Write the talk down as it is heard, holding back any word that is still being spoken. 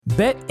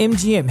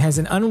BetMGM has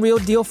an unreal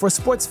deal for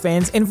sports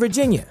fans in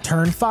Virginia.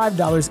 Turn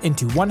 $5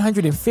 into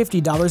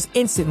 $150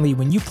 instantly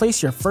when you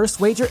place your first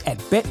wager at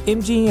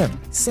BetMGM.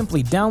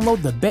 Simply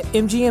download the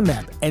BetMGM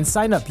app and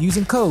sign up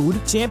using code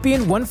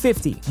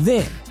Champion150.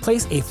 Then,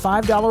 place a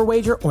 $5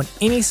 wager on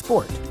any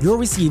sport. You'll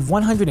receive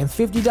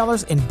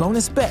 $150 in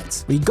bonus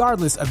bets,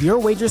 regardless of your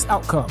wager's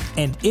outcome.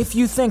 And if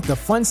you think the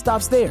fun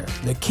stops there,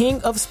 the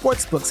King of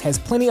Sportsbooks has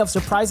plenty of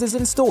surprises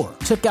in store.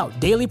 Check out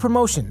daily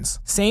promotions,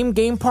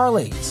 same-game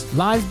parlays,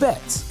 live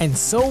bets, and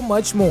so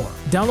much more.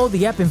 Download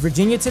the app in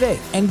Virginia today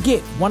and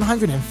get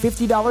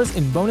 $150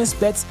 in bonus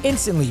bets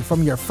instantly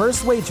from your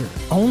first wager.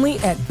 Only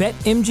at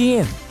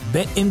BetMGM.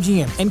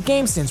 BetMGM and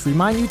GameSense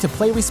remind you to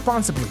play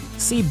responsibly.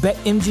 See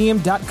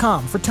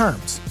BetMGM.com for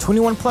terms.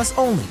 21 plus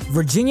only.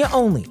 Virginia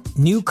only.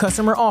 New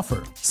customer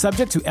offer.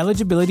 Subject to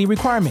eligibility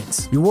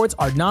requirements. Rewards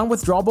are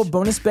non-withdrawable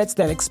bonus bets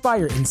that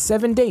expire in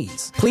 7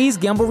 days. Please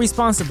gamble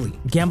responsibly.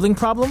 Gambling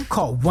problem?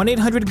 Call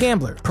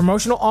 1-800-GAMBLER.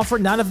 Promotional offer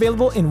not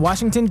available in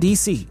Washington,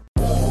 D.C.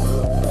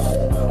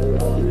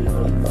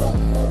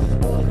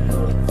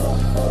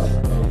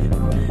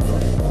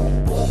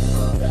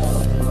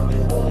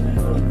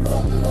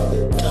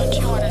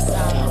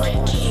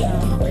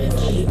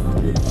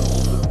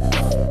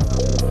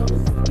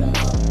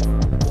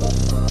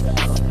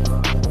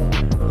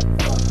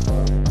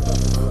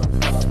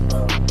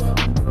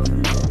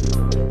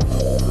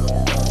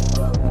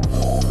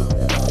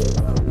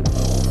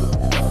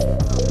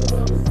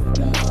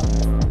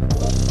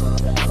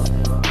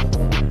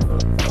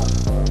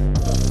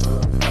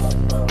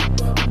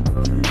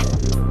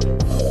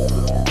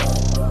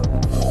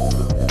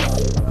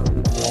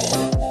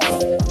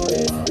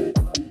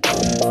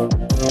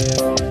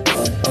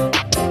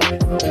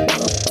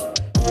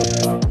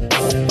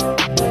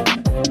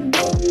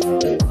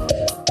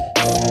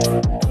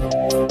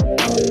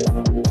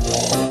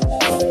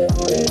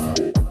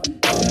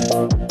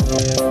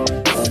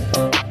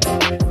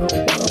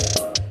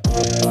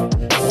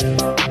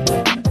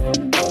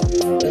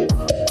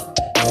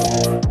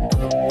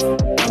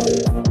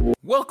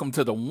 Welcome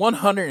to the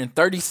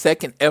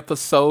 132nd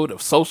episode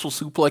of Social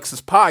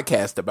Suplex's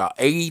podcast about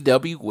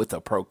AEW with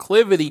a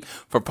proclivity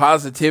for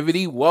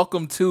positivity.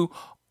 Welcome to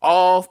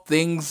All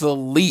Things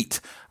Elite.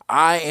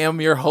 I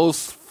am your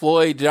host,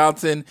 Floyd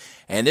Johnson,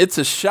 and it's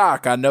a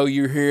shock. I know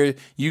you're here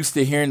used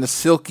to hearing the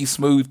silky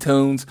smooth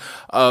tunes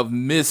of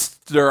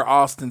Mr.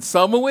 Austin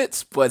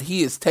Szumowicz, but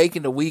he is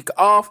taking the week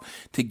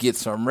off to get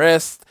some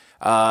rest.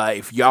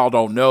 If y'all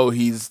don't know,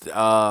 he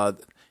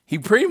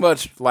pretty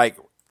much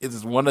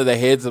is one of the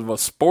heads of a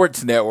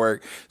sports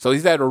network. So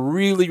he's had a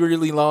really,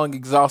 really long,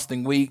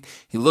 exhausting week.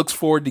 He looks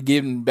forward to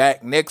getting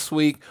back next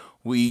week.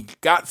 We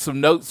got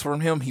some notes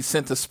from him. He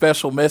sent a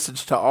special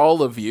message to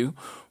all of you.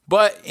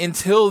 But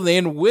until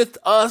then, with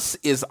us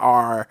is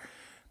our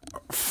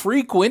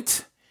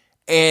frequent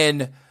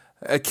and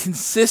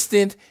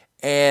consistent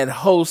and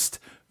host,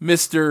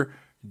 Mr.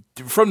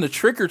 from the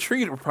Trick or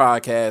Treater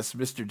podcast,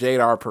 Mr.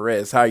 JR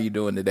Perez. How are you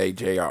doing today,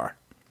 JR?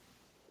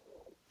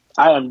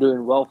 I am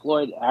doing well,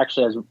 Floyd.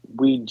 Actually, as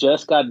we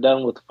just got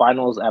done with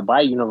finals at my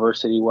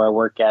university where I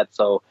work at,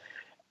 so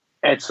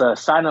it's a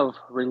sign of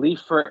relief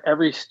for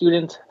every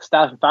student,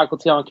 staff, and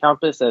faculty on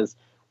campus as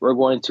we're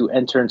going to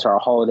enter into our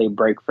holiday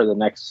break for the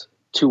next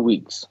 2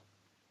 weeks.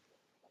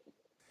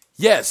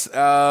 Yes.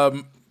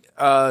 I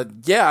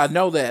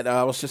know that.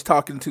 I was just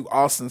talking to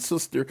Austin's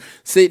sister,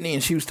 Sydney,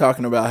 and she was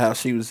talking about how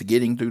she was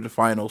getting through the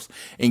finals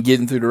and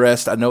getting through the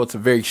rest. I know it's a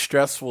very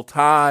stressful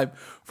time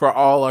for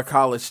all our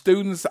college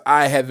students.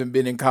 I haven't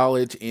been in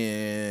college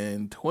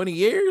in 20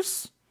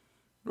 years,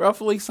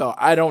 roughly, so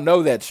I don't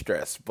know that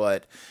stress.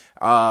 But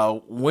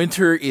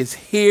winter is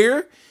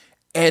here,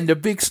 and the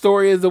big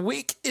story of the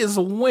week is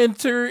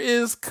winter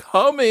is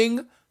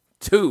coming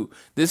to.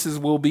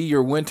 Will be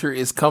your Winter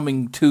is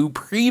Coming to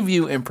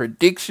preview and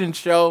prediction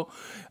show.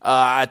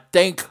 I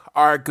thank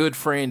our good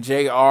friend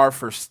JR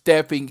for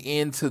stepping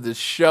into the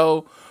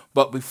show.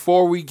 But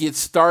before we get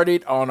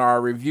started on our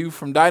review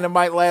from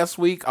Dynamite last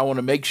week, I want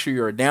to make sure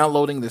you're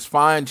downloading this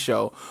fine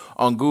show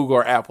on Google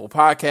or Apple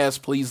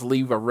Podcasts. Please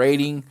leave a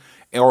rating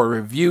or a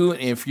review.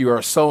 And if you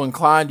are so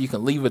inclined, you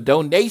can leave a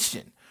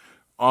donation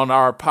on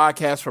our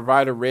podcast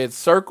provider, Red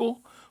Circle.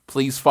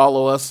 Please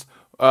follow us.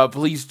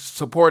 Please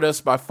support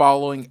us by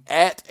following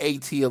at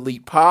AT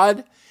Elite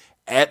Pod,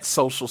 at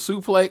Social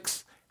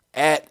Suplex,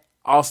 at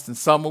Austin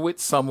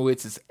Szumowicz.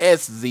 Szumowicz is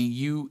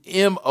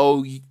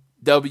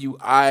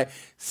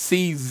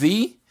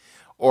SZUMOWICZ,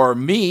 or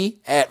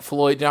me at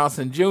Floyd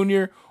Johnson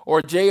Jr.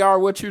 Or JR,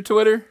 what's your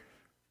Twitter?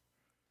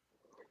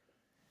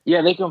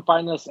 Yeah, they can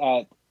find us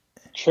at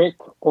Trick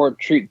or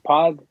Treat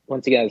Pod.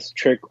 Once again, it's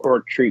Trick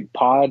or Treat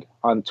Pod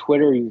on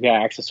Twitter. You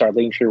can access our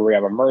link tree where we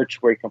have a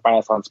merch, where you can find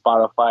us on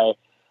Spotify,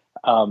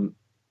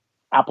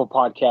 Apple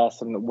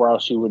Podcasts, and where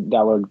else you would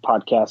download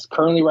podcasts.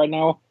 Currently, right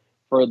now,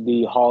 for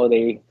the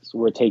holidays,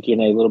 we're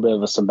taking a little bit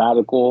of a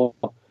sabbatical.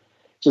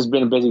 Just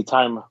been a busy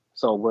time,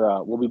 so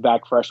we'll be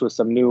back fresh with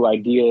some new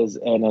ideas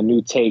and a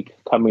new take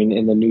coming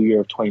in the new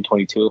year of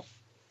 2022.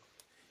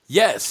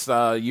 Yes,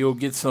 you'll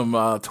get some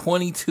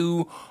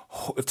 2022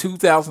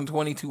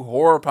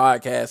 horror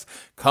podcasts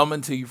coming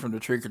to you from the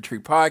Trick or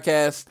Treat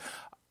podcast.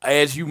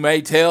 As you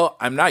may tell,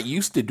 I'm not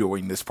used to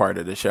doing this part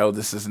of the show.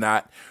 This is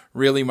not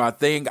really my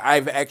thing.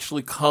 I've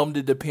actually come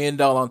to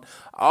depend on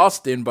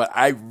Austin, but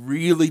I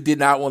really did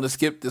not want to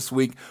skip this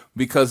week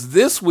because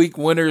this week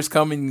Winter is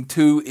coming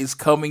to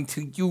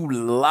you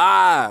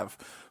live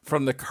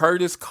from the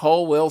Curtis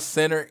Colwell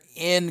Center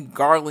in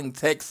Garland,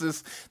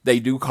 Texas. They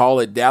do call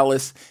it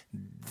Dallas.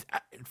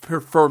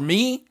 For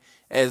me,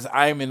 as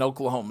I'm in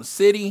Oklahoma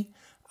City,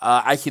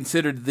 I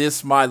consider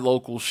this my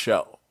local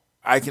show.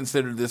 I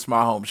consider this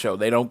my home show.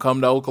 They don't come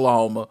to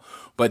Oklahoma,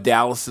 but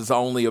Dallas is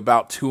only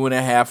about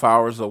 2.5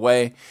 hours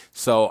away.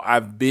 So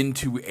I've been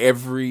to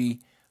every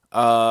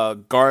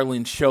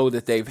Garland show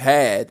that they've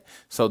had.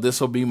 So this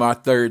will be my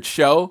third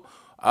show.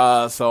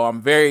 So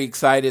I'm very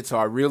excited. So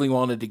I really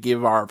wanted to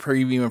give our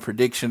preview and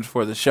predictions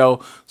for the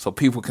show so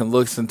people can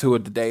listen to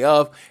it the day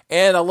of.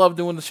 And I love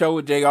doing the show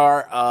with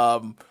JR.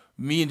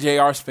 Me and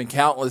JR spend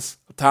countless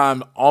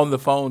time on the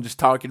phone just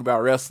talking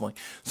about wrestling.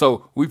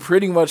 So we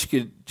pretty much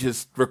could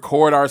just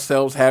record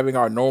ourselves having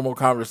our normal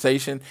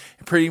conversation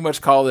and pretty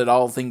much call it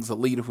All Things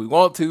Elite if we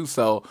want to.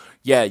 So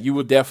yeah, you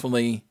will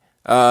definitely,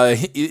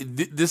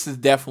 this is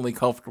definitely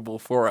comfortable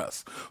for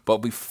us. But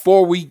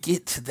before we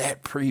get to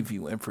that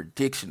preview and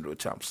prediction,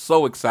 which I'm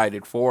so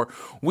excited for,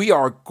 we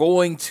are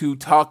going to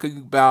talk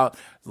about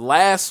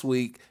last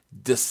week,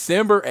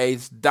 December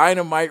 8th,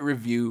 Dynamite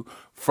review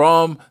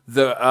from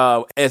the,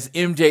 as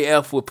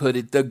MJF would put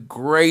it, the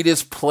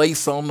greatest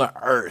place on the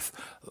earth,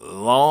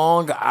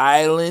 Long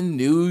Island,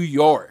 New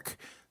York.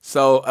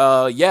 So,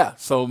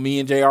 so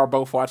me and JR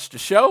both watched the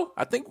show.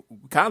 I think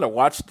we kind of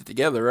watched it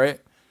together, right?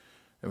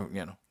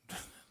 You know,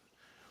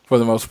 for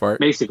the most part.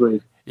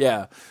 Basically.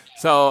 Yeah.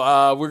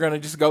 So, we're going to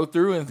just go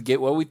through and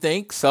get what we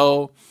think.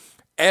 So,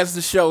 as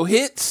the show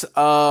hits, the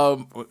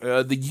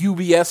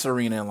UBS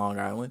Arena in Long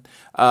Island,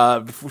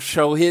 before the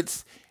show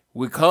hits,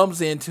 what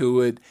comes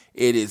into it,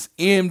 it is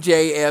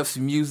MJF's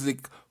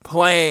music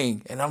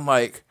playing. And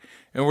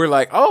we're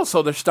like, oh,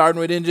 so they're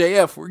starting with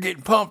MJF. We're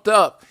getting pumped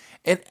up.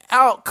 And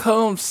out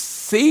comes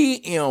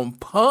CM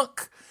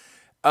Punk.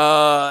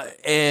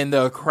 And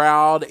the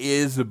crowd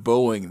is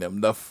booing them.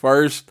 The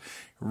first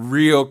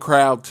real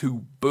crowd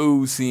to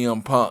boo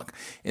CM Punk.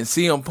 And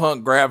CM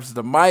Punk grabs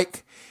the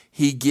mic.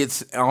 He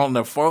gets on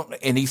the phone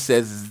and he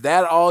says, is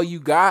that all you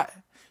got?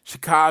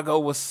 Chicago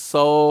was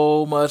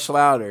so much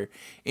louder.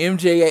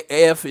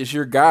 MJF is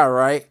your guy,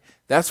 right?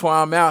 That's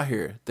why I'm out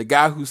here. The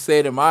guy who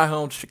said in my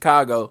home,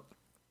 Chicago,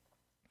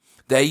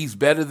 that he's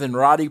better than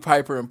Roddy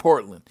Piper in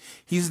Portland.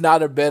 He's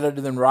not a better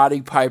than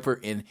Roddy Piper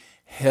in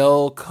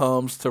Hell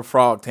Comes to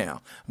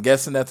Frogtown. I'm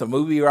guessing that's a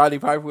movie Roddy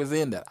Piper was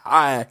in that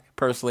I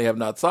personally have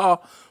not saw.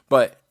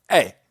 But,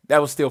 hey,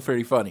 that was still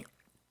pretty funny.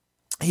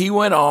 He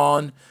went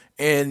on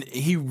and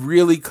he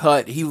really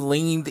he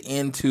leaned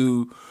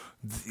into...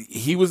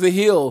 He was a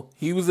heel.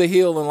 He was a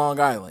heel in Long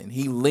Island.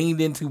 He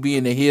leaned into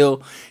being a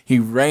heel. He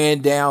ran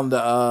down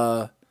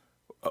the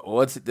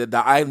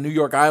New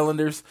York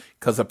Islanders,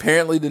 because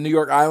apparently the New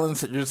York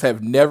Islanders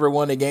have never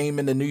won a game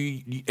in the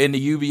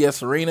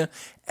UBS Arena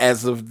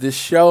as of this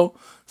show.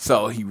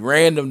 So he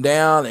ran them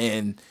down,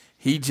 and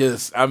he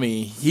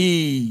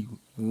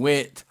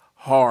went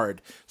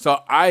hard.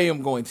 So I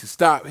am going to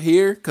stop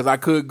here because I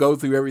could go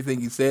through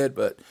everything he said,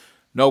 but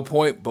no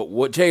point.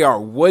 But JR,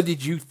 what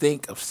did you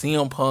think of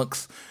CM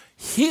Punk's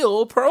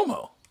heel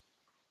promo?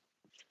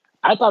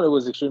 I thought it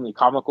was extremely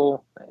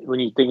comical when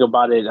you think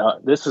about it.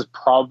 This is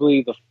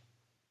probably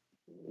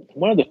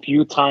one of the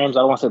few times, I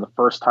don't want to say the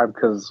first time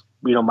because,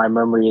 my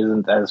memory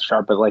isn't as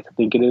sharp as I like to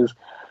think it is.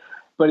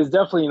 But it's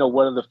definitely,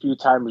 one of the few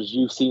times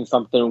you've seen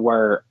something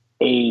where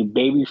a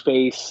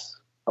babyface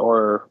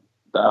or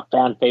a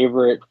fan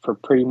favorite for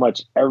pretty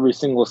much every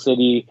single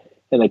city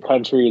in the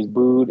country is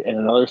booed in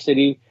another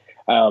city.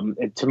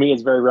 To me,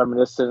 it's very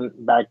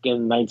reminiscent back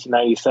in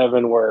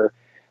 1997 where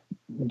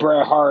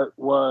Bret Hart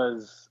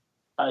was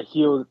a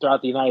heel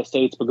throughout the United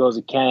States, but goes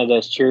to Canada,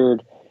 is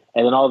cheered.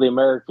 And then all the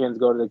Americans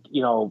go to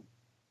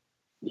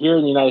here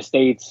in the United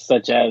States,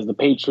 such as the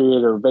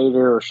Patriot or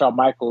Vader or Shawn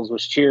Michaels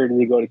was cheered, and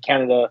they go to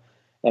Canada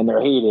and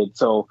they're hated.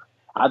 So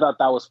I thought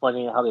that was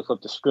funny how they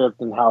flipped the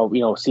script and how,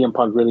 CM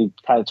Punk really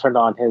kind of turned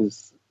on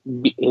his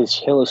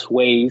heelish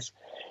ways.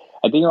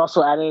 I think it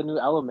also added a new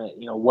element.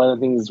 One of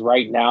the things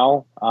right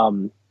now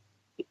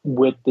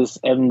with this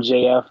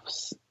MJF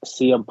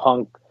CM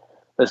Punk,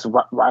 this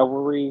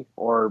rivalry,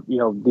 or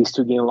these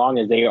two getting along,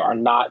 is they are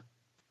not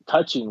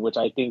touching, which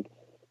I think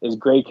is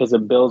great because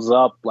it builds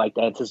up like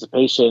the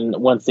anticipation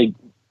once they,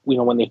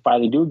 when they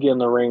finally do get in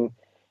the ring,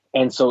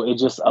 and so it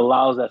just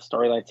allows that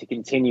storyline to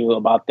continue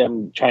about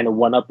them trying to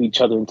one up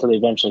each other until they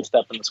eventually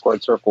step in the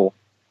squared circle.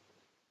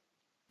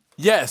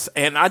 Yes,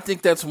 and I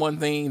think that's one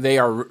thing they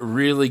are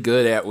really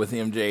good at with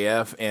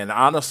MJF, and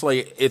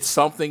honestly, it's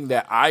something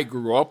that I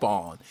grew up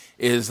on,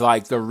 is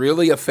like the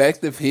really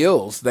effective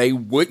heels. They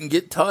wouldn't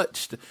get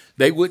touched.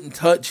 They wouldn't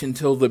touch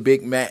until the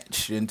big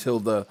match, until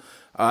the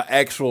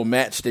actual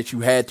match that you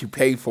had to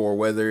pay for,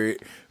 whether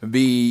it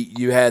be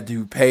you had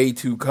to pay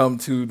to come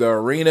to the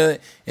arena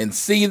and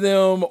see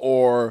them,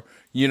 or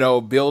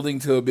building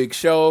to a big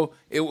show.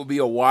 It would be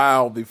a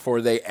while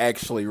before they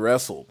actually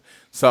wrestled.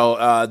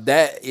 So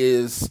that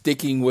is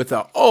sticking with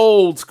an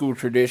old school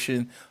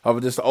tradition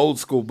of just old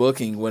school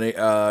booking when it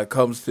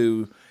comes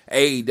to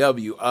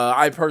AEW.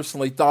 I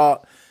personally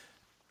thought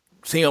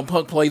CM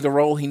Punk played the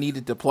role he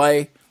needed to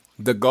play.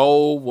 The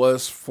goal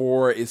was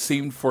for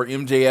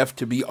MJF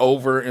to be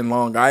over in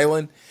Long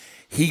Island.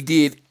 He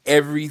did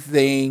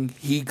everything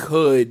he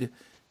could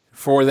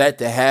for that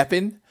to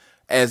happen,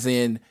 as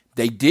in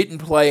they didn't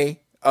play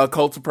a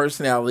Cult of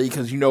Personality,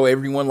 because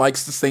everyone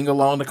likes to sing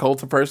along to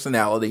Cult of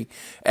Personality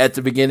at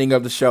the beginning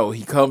of the show.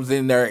 He comes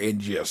in there and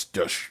just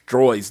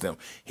destroys them.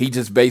 He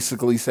just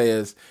basically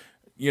says,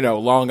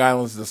 Long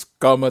Island's the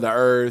scum of the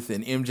earth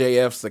and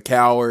MJF's the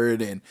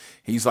coward, and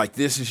he's like,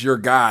 this is your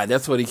guy.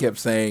 That's what he kept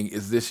saying,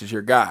 is this is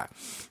your guy.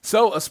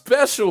 So a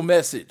special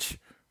message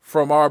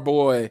from our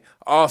boy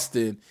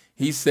Austin.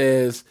 He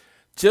says,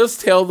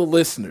 just tell the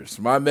listeners,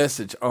 my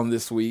message on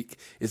this week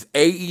is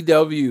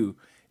AEW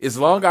is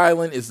Long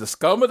Island is the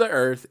scum of the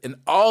earth, and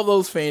all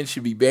those fans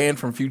should be banned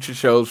from future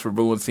shows for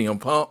booing CM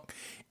Punk.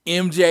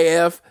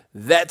 MJF,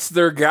 that's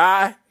their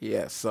guy.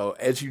 Yeah, so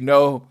as you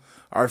know,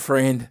 our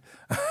friend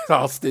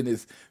Austin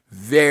is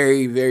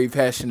very, very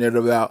passionate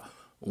about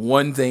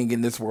one thing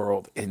in this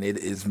world, and it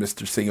is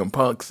Mr. CM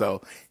Punk.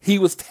 So he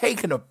was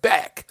taken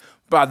aback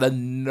by the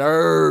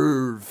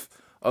nerve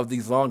of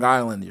these Long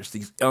Islanders,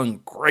 these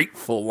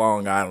ungrateful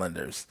Long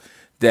Islanders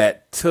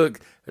that took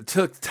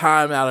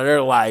time out of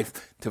their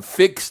life to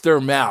fix their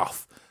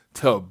mouth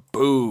to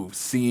boo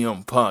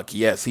CM Punk.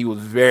 Yes, he was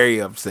very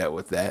upset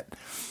with that.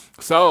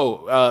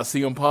 So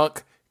CM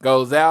Punk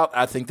goes out.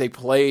 I think they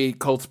played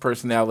Colt's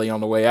Personality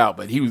on the way out,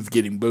 but he was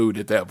getting booed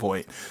at that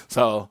point.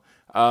 So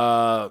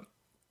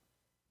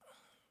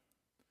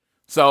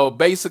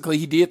basically,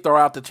 he did throw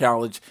out the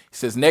challenge. He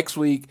says next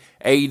week,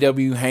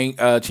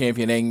 AEW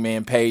champion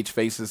Hangman Page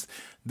faces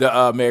the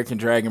American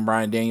Dragon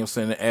Bryan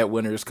Danielson at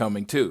Winter is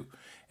Coming 2.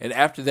 And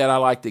after that, I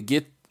like to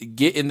get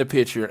in the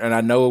picture, and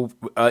I know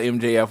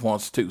MJF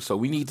wants to. So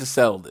we need to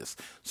settle this.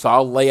 So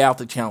I'll lay out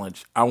the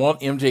challenge. I want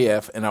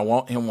MJF, and I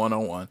want him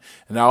one-on-one.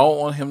 And I don't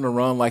want him to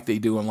run like they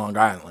do in Long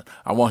Island.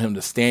 I want him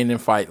to stand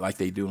and fight like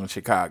they do in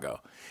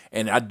Chicago.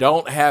 And I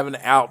don't have an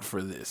out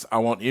for this. I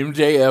want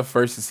MJF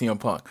versus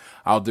CM Punk.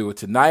 I'll do it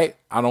tonight.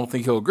 I don't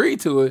think he'll agree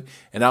to it.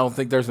 And I don't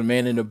think there's a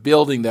man in the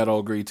building that'll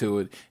agree to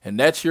it. And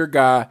that's your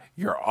guy.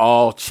 You're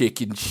all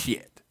chicken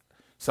shit.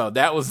 So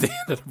that was the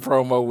end of the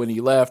promo when he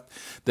left.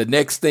 The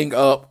next thing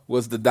up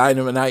was the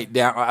Dynamite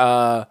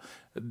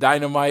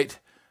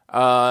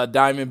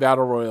Diamond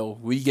Battle Royal.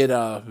 We get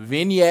a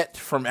vignette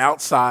from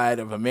outside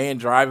of a man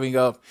driving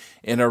up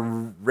in a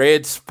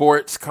red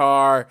sports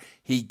car.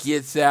 He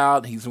gets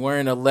out. He's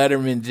wearing a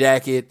Letterman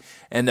jacket,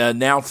 and the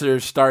announcer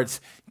starts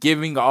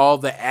giving all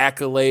the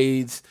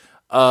accolades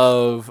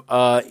of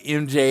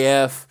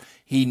MJF.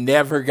 He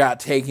never got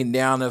taken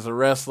down as a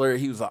wrestler.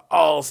 He was an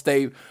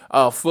all-state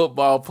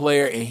football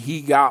player, and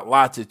he got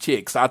lots of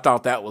chicks. I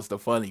thought that was the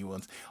funny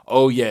ones.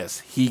 Oh, yes,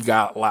 he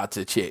got lots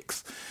of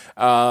chicks.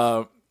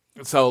 So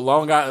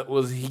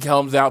he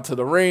comes out to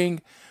the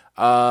ring,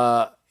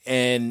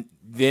 and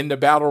then the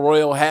Battle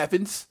Royal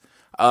happens.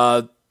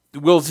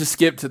 We'll just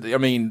skip to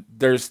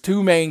there's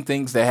two main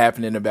things that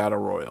happen in the Battle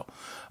Royal.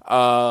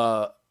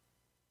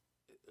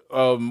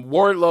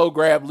 Wardlow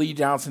grabbed Lee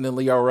Johnson and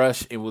Lio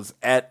Rush. It was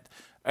at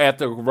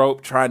the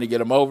rope trying to get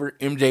him over.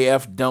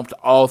 MJF dumped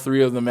all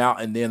three of them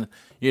out and then,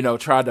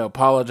 tried to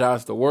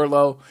apologize to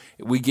Wardlow.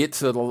 We get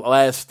to the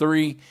last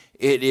three.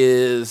 It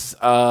is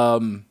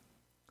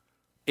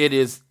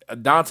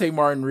Dante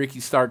Martin, Ricky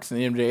Starks, and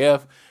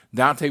MJF.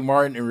 Dante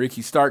Martin and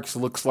Ricky Starks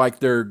looks like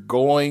they're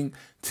going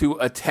to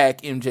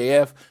attack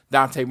MJF.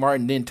 Dante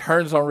Martin then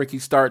turns on Ricky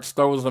Starks,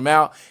 throws him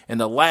out, and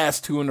the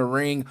last two in the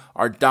ring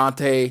are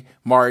Dante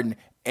Martin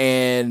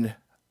and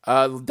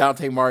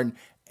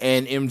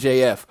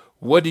MJF.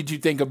 What did you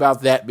think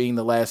about that being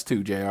the last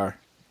two, JR?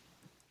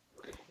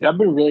 I've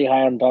been really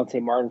high on Dante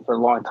Martin for a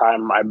long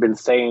time. I've been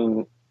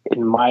saying,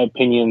 in my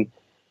opinion,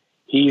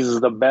 he's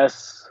the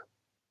best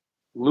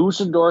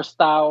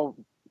luchador-style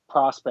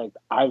prospect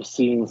I've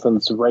seen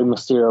since Rey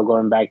Mysterio,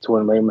 going back to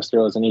when Rey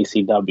Mysterio was in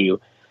ECW.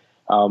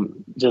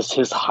 Just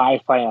his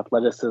high-flying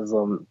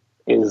athleticism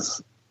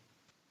is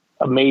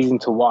amazing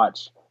to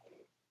watch.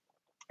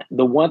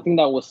 The one thing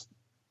that was,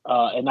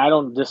 and I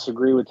don't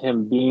disagree with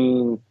him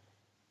being,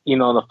 in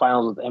the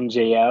finals with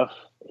MJF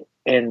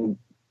and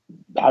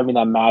having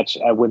that match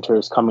at Winter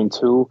is Coming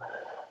 2.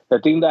 The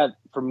thing that,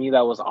 for me,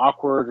 that was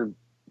awkward or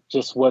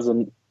just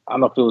wasn't, I don't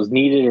know if it was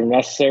needed or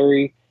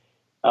necessary,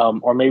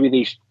 or maybe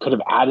they could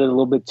have added a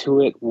little bit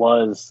to it,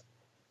 was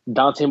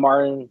Dante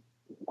Martin.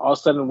 All of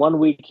a sudden, one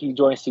week he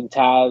joins Team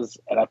Taz,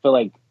 and I feel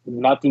like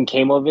nothing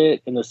came of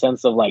it in the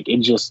sense of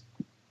it just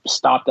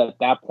stopped at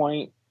that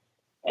point.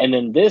 And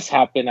then this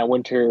happened at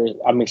Winter,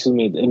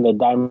 in the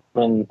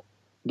Diamond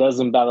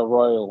Dozen Battle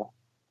Royal.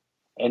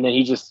 And then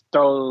he just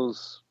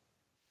throws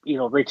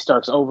Rick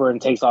Starks over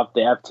and takes off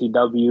the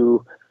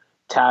FTW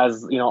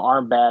Taz,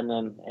 armband,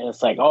 and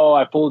it's like, oh,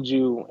 I fooled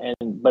you,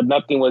 but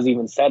nothing was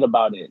even said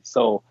about it.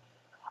 So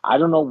I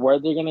don't know where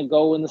they're gonna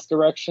go in this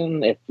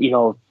direction. If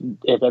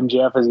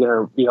MJF is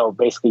gonna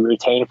basically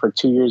retain for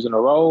 2 years in a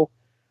row,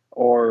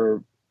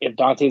 or if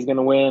Dante's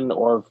gonna win,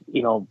 or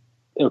it'll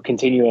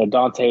continue a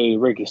Dante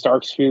Ricky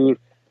Starks feud.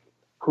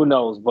 Who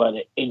knows? But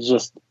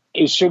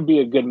it should be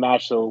a good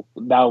match. So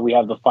now we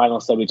have the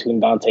final set between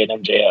Dante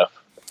and MJF.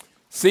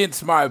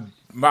 Since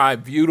my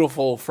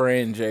beautiful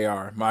friend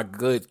JR, my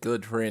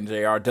good friend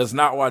JR, does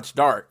not watch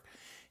Dark,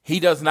 he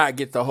does not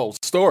get the whole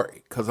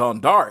story. Because on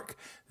Dark,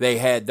 they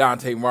had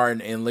Dante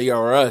Martin and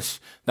Leo Rush.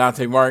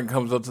 Dante Martin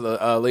comes up to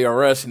the Leo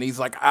Rush, and he's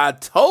like, I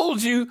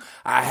told you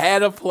I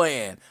had a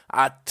plan.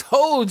 I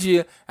told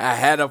you I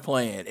had a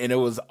plan. And it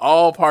was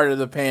all part of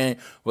the plan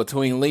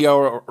between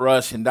Leo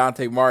Rush and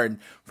Dante Martin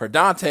for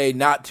Dante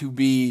not to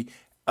be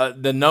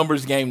the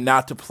numbers game,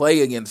 not to play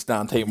against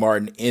Dante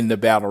Martin in the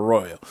Battle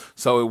Royal.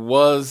 So it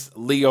was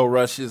Leo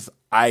Rush's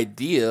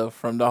idea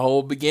from the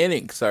whole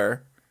beginning,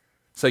 sir.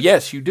 So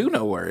yes, you do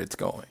know where it's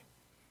going.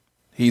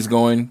 He's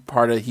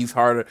part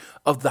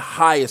of the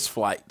highest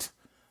flight.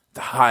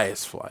 The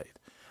highest flight.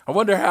 I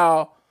wonder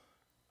how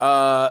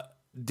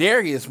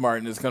Darius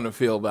Martin is going to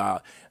feel about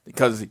it.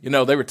 Because,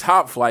 they were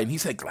top flight, and he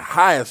said the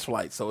highest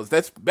flight. So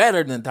that's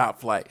better than top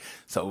flight.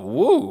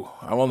 So,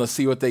 I want to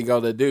see what they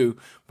go to do.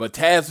 But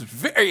Taz is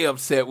very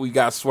upset they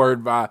got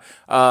swerved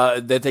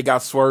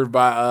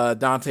by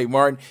Dante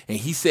Martin. And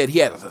he said he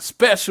had a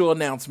special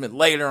announcement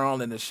later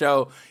on in the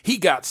show. He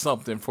got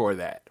something for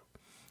that.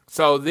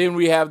 So then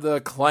we have the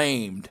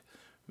acclaimed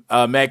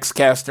Max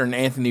Caster and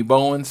Anthony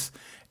Bowens,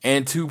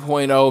 and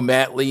 2.0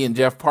 Matt Lee and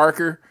Jeff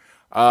Parker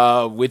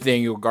with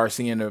Daniel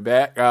Garcia in the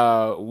back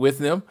with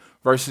them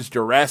versus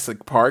Jurassic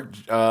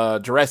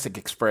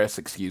Express,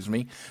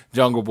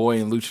 Jungle Boy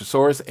and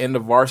Luchasaurus, and the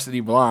Varsity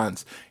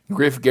Blondes,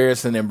 Griff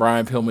Garrison and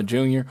Brian Pillman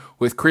Jr.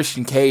 with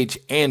Christian Cage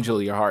and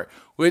Julia Hart,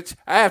 which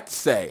I have to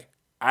say,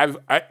 I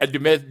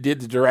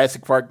did the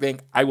Jurassic Park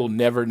thing. I will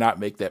never not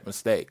make that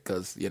mistake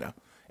because,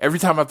 every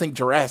time I think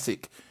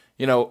Jurassic,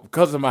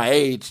 because of my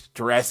age,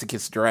 Jurassic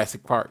is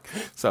Jurassic Park.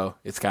 So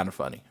it's kind of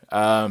funny.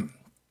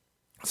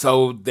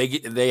 So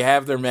they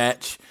have their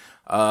match.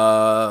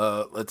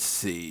 Let's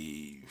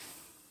see.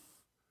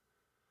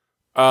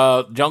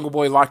 Jungle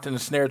Boy locked in a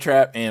snare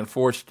trap and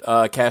forced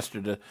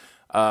Caster to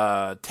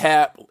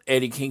tap.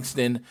 Eddie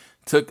Kingston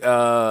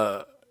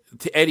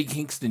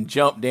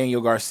jumped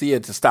Daniel Garcia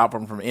to stop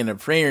him from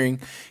interfering.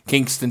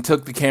 Kingston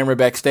took the camera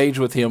backstage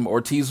with him.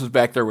 Ortiz was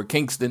back there with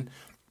Kingston.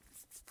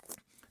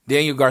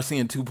 Daniel Garcia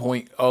in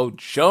 2.0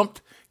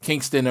 jumped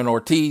Kingston and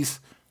Ortiz.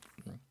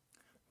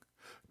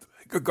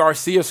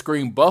 Garcia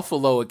screamed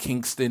Buffalo at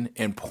Kingston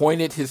and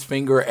pointed his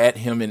finger at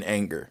him in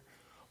anger.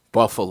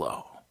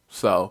 Buffalo.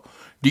 So,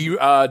 do you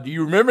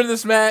remember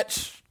this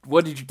match?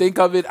 What did you think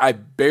of it? I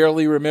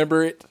barely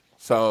remember it,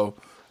 so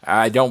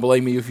I don't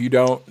blame you if you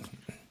don't.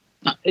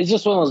 It's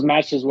just one of those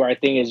matches where I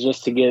think it's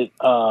just to get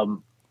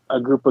a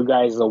group of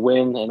guys a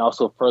win and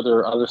also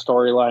further other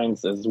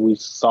storylines, as we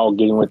saw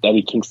getting with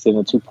Eddie Kingston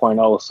in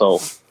 2.0. So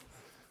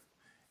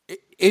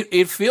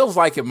it feels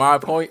like, at my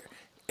point,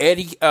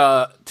 Eddie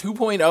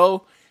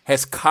 2.0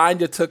 has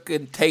kind of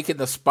taken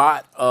the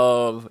spot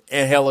of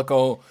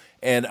Angelico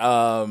and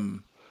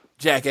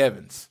Jack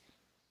Evans.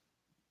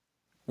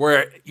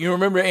 Where you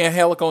remember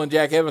Angelico and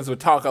Jack Evans would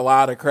talk a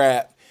lot of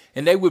crap,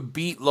 and they would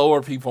beat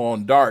lower people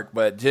on Dark,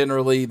 but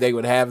generally they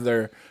would have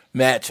their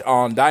match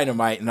on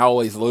Dynamite and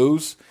always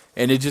lose.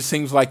 And it just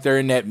seems like they're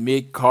in that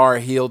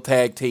mid-card heel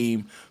tag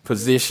team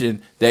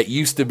position that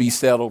used to be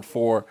saved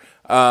for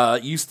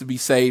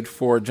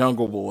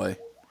Jungle Boy.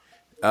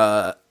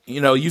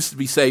 Used to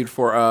be saved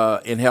for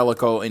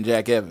Angelico and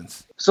Jack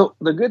Evans. So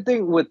the good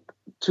thing with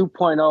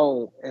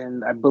 2.0,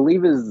 and I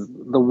believe is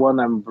the one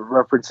I'm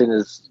referencing,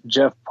 is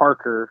Jeff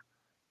Parker,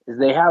 is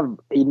they have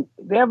a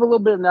little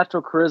bit of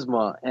natural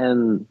charisma,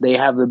 and they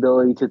have the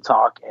ability to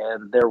talk,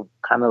 and they're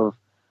kind of,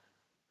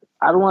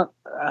 I don't want,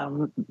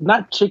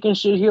 not chicken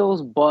shit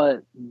heels,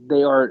 but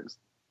they are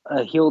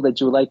a heel that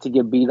you would like to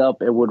get beat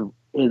up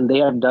and they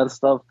have done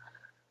stuff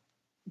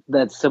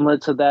that's similar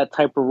to that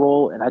type of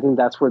role, and I think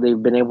that's where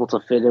they've been able to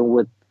fit in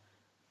with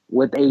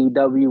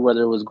AEW,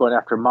 whether it was going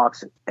after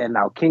Mox and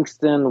now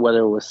Kingston, whether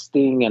it was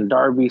Sting and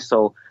Darby.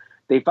 So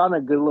they found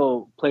a good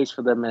little place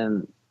for them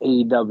in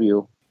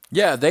AEW.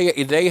 Yeah,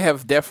 they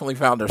have definitely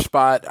found their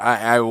spot.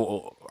 I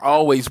will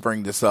always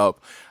bring this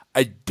up.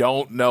 I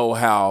don't know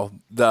how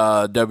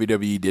the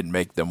WWE didn't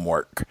make them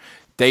work.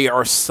 They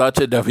are such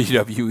a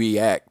WWE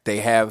act.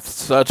 They have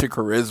such a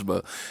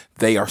charisma.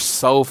 They are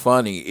so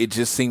funny. It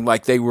just seemed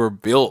like they were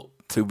built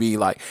to be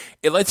like,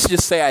 let's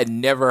just say I'd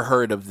never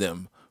heard of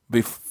them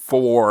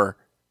before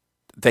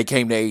they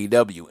came to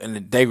AEW,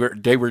 and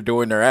they were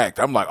doing their act.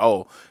 I'm like,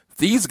 oh,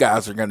 these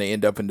guys are going to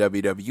end up in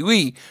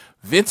WWE.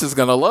 Vince is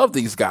going to love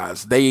these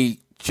guys. They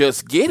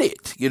just get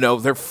it.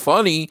 They're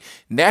funny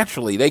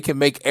naturally. They can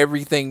make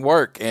everything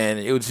work. And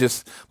it was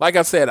just, like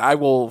I said, I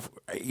will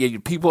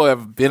people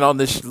have been on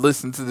this,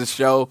 listened to this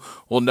show,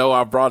 will know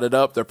I brought it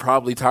up. They're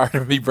probably tired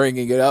of me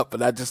bringing it up,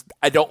 but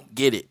I don't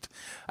get it.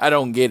 I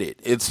don't get it.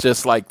 It's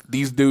just like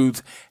these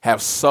dudes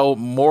have so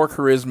more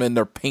charisma in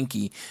their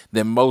pinky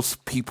than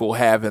most people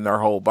have in their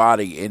whole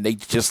body. And they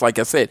just, like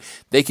I said,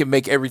 they can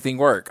make everything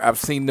work. I've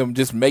seen them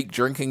just make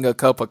drinking a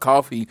cup of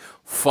coffee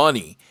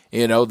funny.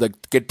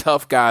 The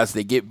tough guys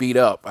that get beat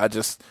up.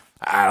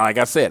 Like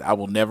I said, I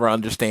will never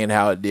understand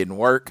how it didn't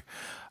work.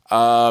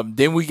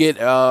 Then we get,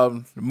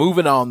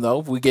 moving on though,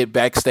 we get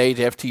backstage.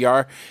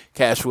 FTR,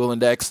 Cash Will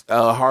and Dax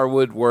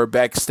Harwood were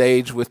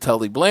backstage with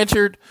Tully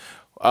Blanchard.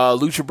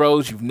 Lucha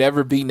Bros, you've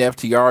never beaten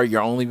FTR.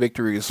 Your only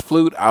victory is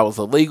flute. I was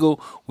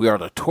illegal. We are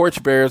the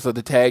torchbearers of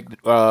the tag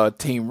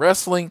team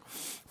wrestling.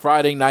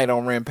 Friday night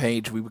on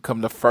Rampage, we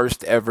become the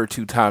first ever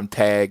two-time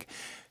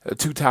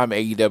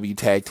AEW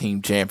tag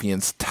team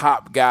champions.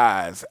 Top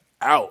guys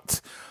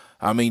out.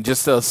 I mean,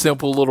 just a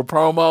simple little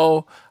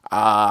promo.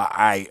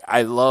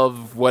 I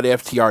love what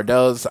FTR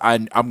does.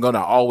 I'm going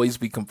to always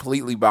be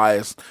completely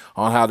biased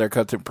on how they're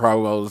cutting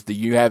promos. Do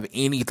you have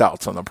any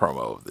thoughts on the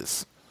promo of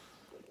this?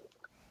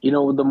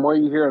 The more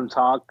you hear him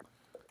talk,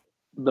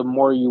 the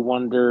more you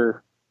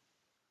wonder.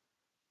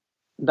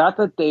 Not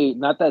that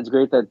it's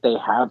great that they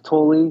have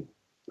Tully.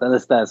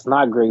 That's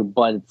not great,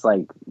 but it's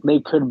like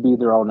they could be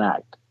their own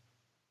act.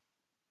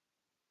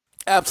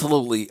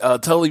 Absolutely.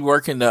 Tully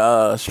working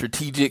the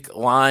strategic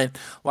line.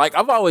 Like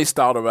I've always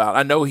thought about,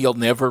 I know he'll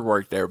never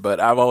work there, but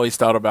I've always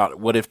thought about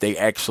what if they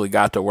actually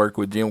got to work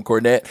with Jim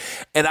Cornette.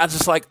 And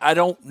I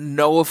don't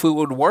know if it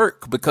would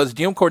work because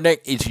Jim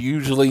Cornette is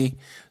usually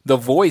the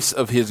voice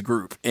of his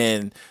group.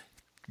 And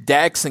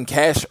Dax and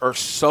Cash are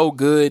so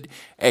good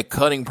at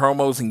cutting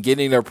promos and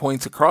getting their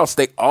points across,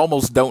 they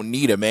almost don't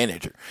need a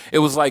manager. It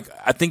was like,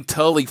 I think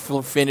Tully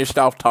finished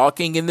off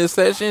talking in this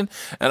session,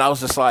 and I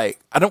was just like,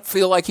 I don't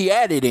feel like he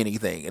added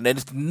anything. And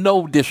it's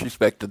no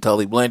disrespect to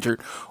Tully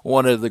Blanchard,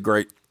 one of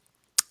the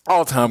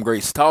all-time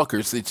great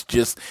talkers. It's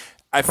just,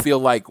 I feel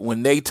like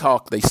when they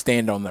talk, they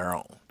stand on their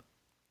own.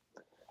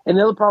 And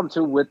the other problem,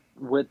 too, with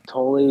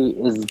Tully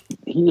is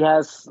he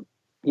has,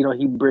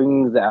 he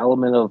brings the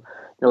element of,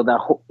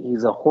 that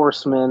he's a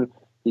horseman,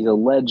 he's a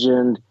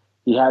legend.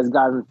 He has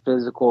gotten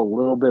physical a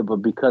little bit, but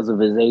because of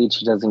his age,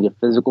 he doesn't get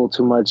physical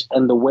too much.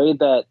 And the way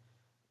that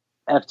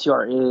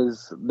FTR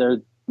is,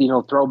 they're,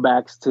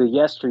 throwbacks to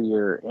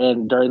yesteryear.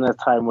 And during that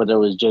time where there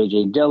was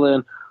J.J.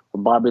 Dillon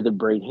or Bobby the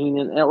Brain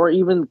Heenan, or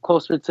even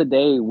closer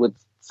today with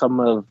some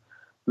of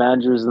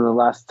managers in the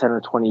last 10 or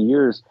 20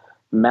 years,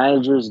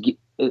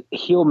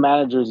 heel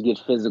managers get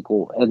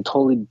physical, and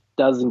Tully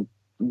doesn't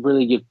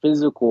really get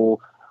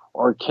physical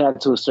or can't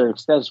to a certain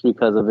extent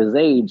because of his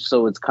age.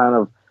 So it's kind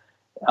of,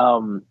 I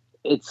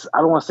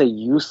don't want to say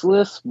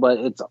useless, but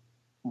it's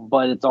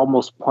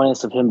almost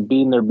pointless of him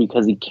being there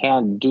because he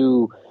can't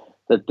do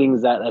the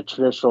things that a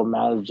traditional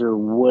manager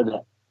would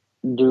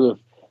do if,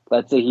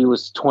 let's say, he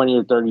was 20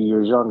 or 30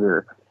 years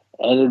younger.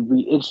 And it'd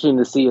be interesting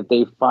to see if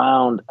they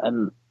found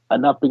an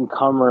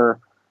up-and-comer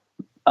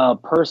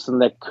person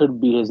that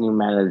could be his new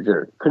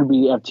manager, could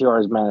be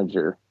FTR's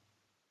manager.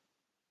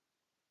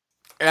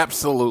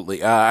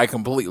 Absolutely. I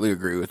completely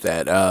agree with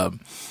that.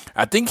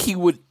 I think he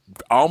would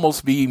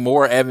almost be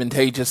more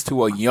advantageous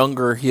to a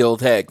younger heel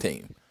tag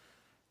team.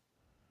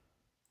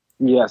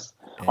 Yes.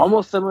 Yeah.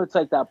 Almost similar to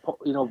like that,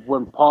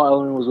 when Paul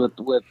Ellering was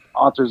with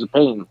Authors of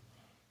Pain.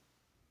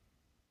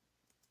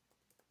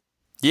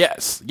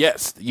 Yes.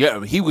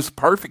 Yeah, he was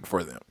perfect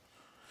for them.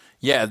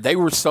 Yeah, they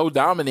were so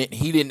dominant,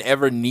 he didn't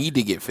ever need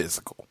to get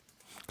physical.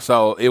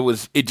 So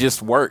it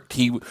just worked.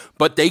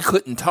 But they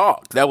couldn't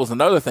talk. That was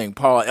another thing.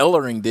 Paul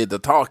Ellering did the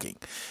talking.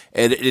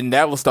 And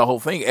that was the whole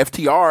thing.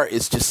 FTR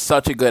is just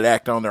such a good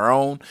act on their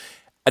own.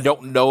 I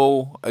don't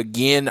know,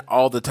 again,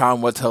 all the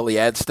time what Tully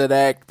adds to that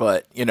act,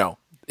 but,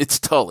 it's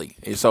Tully.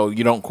 So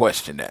you don't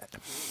question that.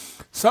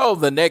 So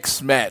the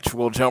next match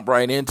we'll jump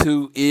right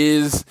into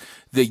is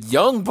the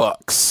Young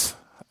Bucks.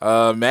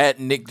 Matt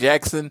and Nick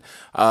Jackson.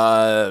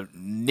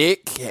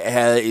 Nick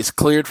is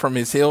cleared from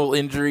his heel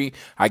injury.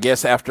 I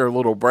guess after a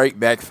little break,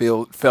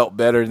 backfield felt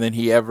better than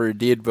he ever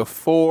did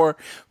before.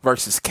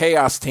 Versus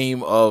Chaos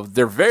team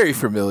they're very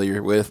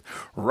familiar with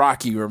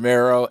Rocky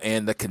Romero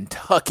and the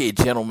Kentucky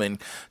gentleman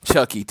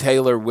Chucky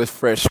Taylor with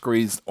fresh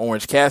squeezed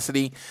Orange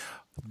Cassidy.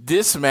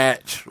 This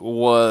match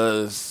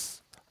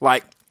was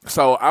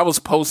so I was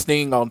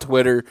posting on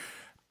Twitter.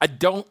 I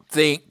don't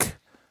think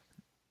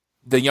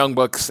the Young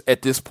Bucks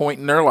at this point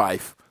in their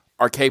life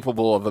are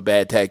capable of a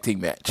bad tag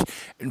team match.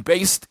 And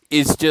based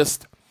is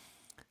just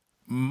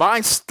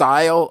my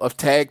style of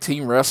tag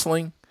team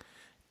wrestling.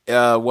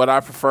 What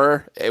I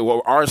prefer,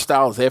 our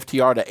style is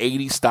FTR, the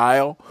 80s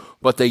style.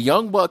 But the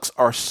Young Bucks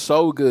are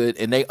so good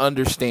and they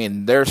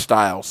understand their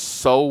style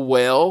so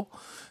well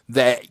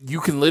that you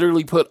can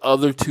literally put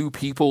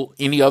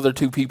any other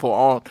two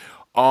people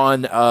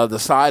on the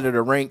side of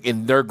the ring,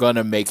 and they're going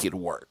to make it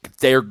work.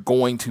 They're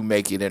going to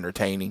make it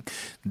entertaining.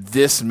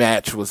 This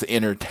match was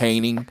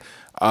entertaining.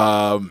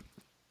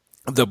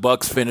 The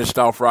Bucks finished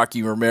off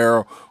Rocky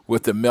Romero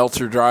with the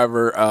Meltzer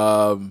driver.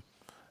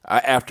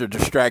 after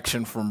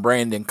distraction from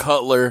Brandon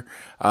Cutler.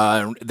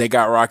 They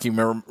got Rocky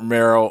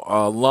Romero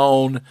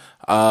alone.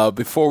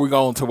 Before we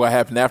go into what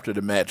happened after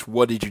the match,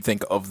 what did you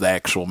think of the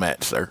actual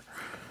match, sir?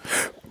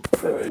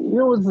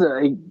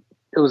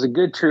 It was a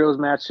good trios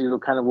match,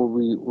 kind of what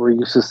we were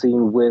used to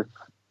seeing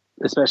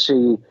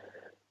especially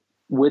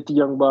with the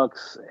Young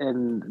Bucks,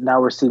 and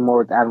now we're seeing more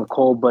with Adam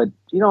Cole. But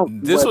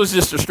this was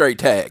just a straight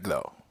tag,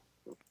 though.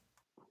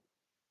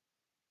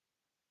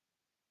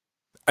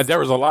 There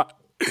was a lot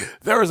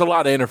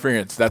of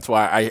interference. That's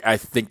why I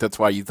think that's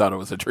why you thought it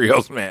was a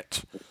trios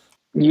match.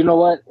 You know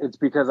what? It's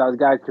because I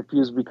got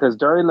confused because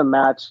during the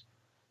match,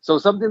 so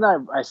something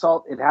that I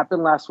saw, it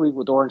happened last week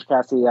with Orange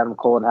Cassidy and Adam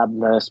Cole and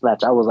happened in this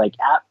match. I was like,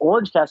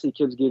 Orange Cassidy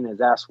keeps getting his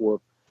ass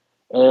whooped.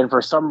 And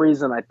for some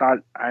reason, I thought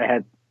I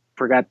had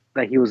forgot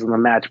that he was in the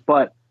match.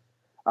 But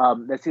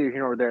that's either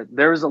here or there.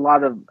 There was a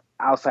lot of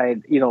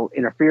outside,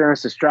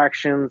 interference,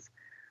 distractions.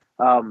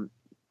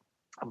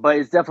 But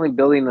it's definitely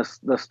building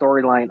the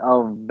storyline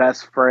of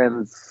best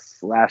friends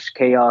 /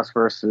 chaos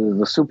versus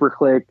the Super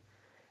Clique.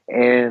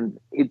 And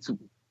it's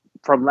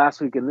from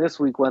last week and this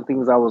week, one of the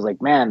things I was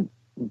like, man,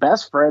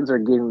 best friends are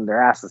getting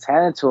their asses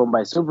handed to them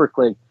by Super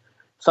Clique.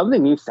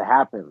 Something needs to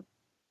happen.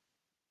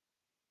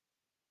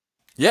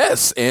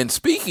 Yes, and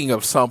speaking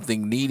of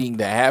something needing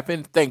to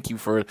happen, thank you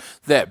for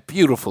that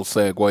beautiful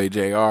segue,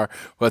 JR.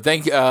 But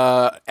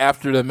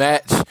after the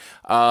match,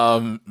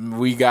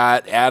 we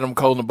got Adam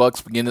Cole and the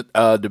Bucks beginning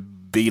to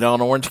beat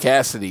on Orange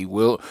Cassidy.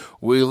 Wheeler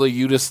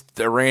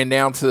Yuta ran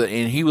down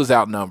and he was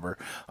outnumbered.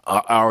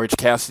 Orange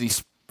Cassidy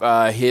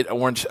Adam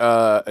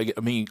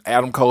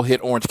Cole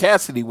hit Orange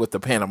Cassidy with the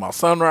Panama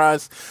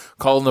Sunrise.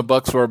 Cole and the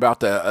Bucks were about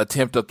to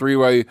attempt a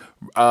three-way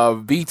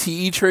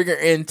BTE trigger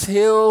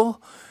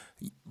until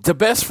the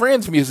Best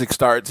Friends music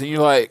starts, and you're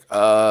like,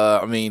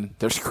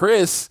 there's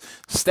Chris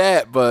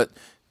Stat, but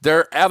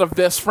they're out of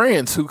Best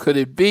Friends. Who could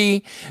it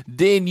be?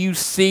 Then you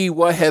see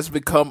what has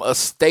become a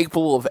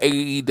staple of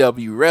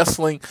AEW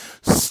wrestling,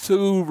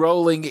 Stu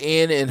rolling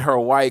in her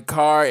white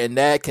car, and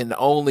that can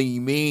only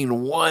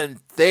mean one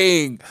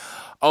thing.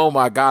 Oh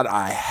my God,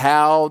 I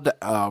howled.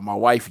 My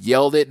wife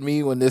yelled at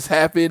me when this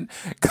happened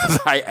because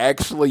I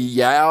actually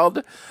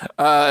yelled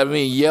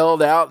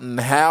out and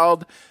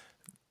howled.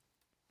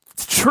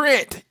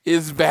 Trent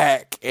is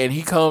back, and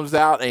he comes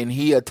out and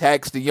he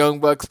attacks the Young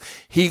Bucks.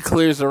 He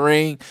clears the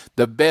ring.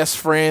 The Best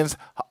Friends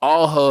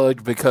all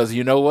hugged because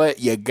you know what?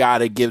 You got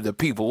to give the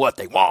people what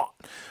they want.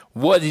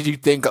 What did you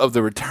think of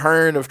the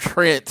return of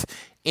Trent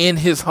in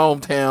his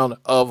hometown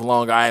of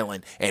Long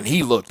Island? And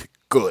he looked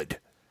good.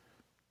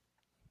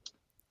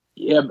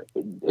 Yeah,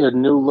 a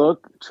new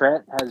look.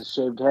 Trent has a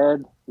shaved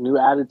head, new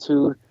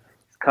attitude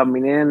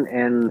coming in,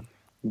 and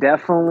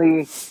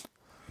definitely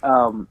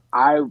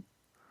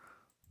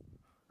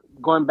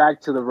going back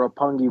to the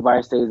Roppongi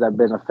Vice days, I've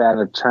been a fan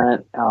of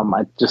Trent.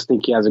 I just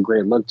think he has a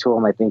great look to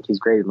him. I think he's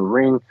great in the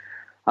ring.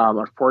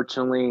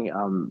 Unfortunately,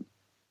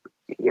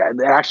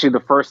 actually the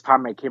first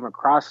time I came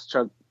across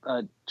Chuck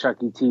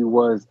E.T.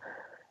 was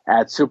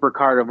at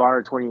Supercard of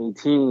Honor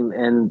 2018,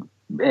 and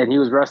he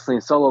was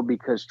wrestling solo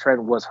because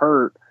Trent was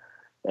hurt.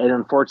 And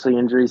unfortunately,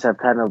 injuries have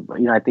kind of,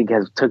 I think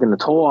has taken a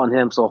toll on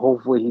him. So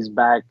hopefully he's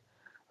back,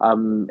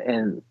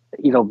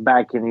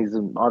 back and he's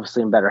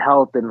obviously in better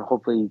health, and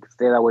hopefully he can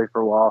stay that way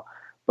for a while.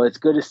 But it's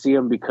good to see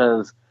him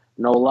because,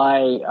 no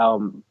lie,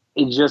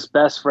 it just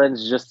Best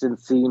Friends just didn't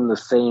seem the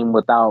same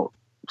without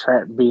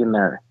Trent being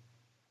there.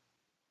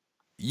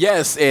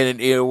 Yes,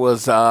 and it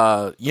was,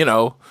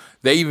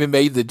 they even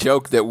made the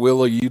joke that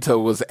Wheeler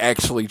Yuta was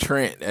actually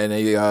Trent, and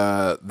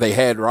they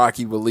had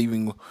Rocky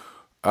believing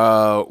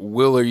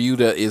Wheeler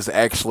Yuta is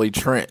actually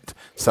Trent.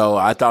 So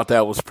I thought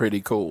that was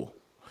pretty cool.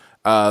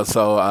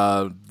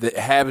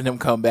 Having him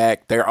come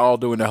back, they're all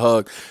doing a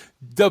hug.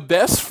 The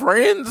Best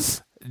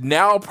Friends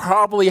now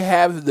probably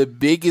have the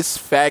biggest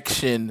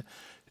faction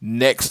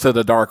next to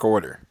the Dark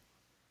Order.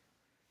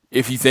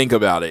 If you think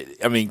about it.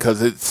 I mean,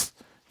 because it's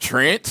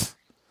Trent,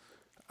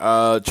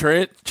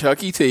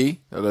 Chuck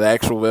E.T., the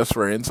actual Best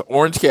Friends,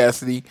 Orange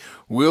Cassidy,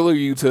 Wheeler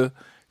Yuta,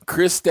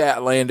 Chris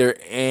Statlander,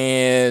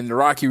 and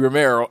Rocky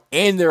Romero,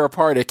 and they're a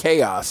part of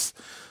Chaos.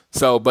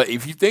 So, but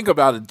if you think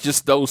about it,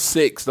 just those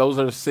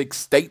are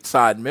 6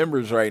 stateside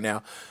members right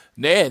now.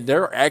 Man,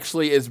 they're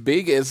actually as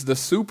big as the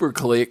Super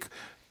Clique.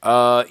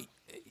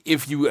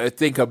 If you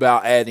think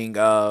about adding,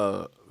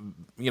 Carl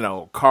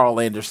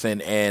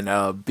Anderson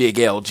and Big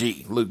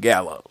LG, Luke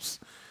Gallows.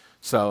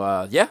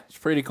 So, it's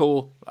pretty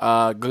cool.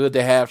 Good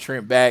to have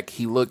Trent back.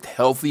 He looked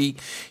healthy.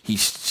 He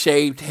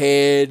shaved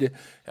head.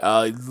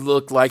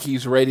 Looked like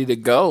he's ready to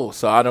go.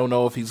 So I don't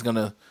know if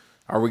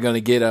are we going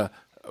to get a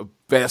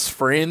Best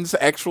Friends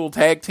actual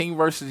tag team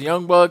versus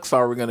Young Bucks?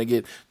 Are we going to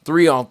get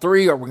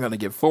 3-on-3? Are we going to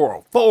get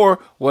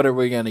 4-on-4? What are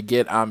we going to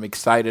get? I'm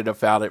excited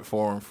about it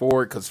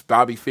 4-on-4 because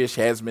Bobby Fish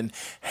has been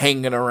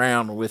hanging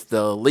around with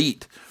the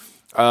Elite.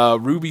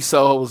 Ruby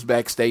Soho was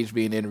backstage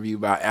being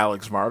interviewed by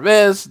Alex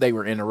Marvez. They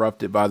were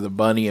interrupted by the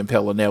Bunny and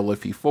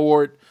Penelope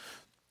Ford.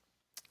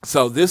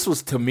 So this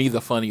was, to me,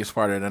 the funniest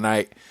part of the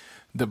night.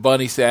 The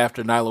Bunny said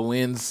after Nyla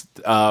wins,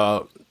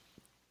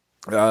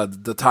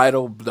 the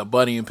title. The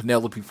Bunny and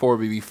Penelope Ford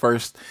will be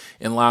first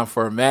in line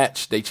for a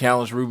match. They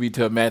challenged Ruby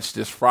to a match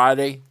this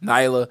Friday.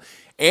 Nyla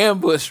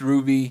ambushed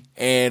Ruby,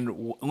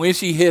 and when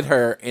she hit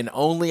her, in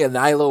only a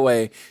Nyla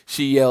way,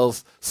 she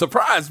yells,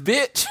 "Surprise,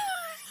 bitch!"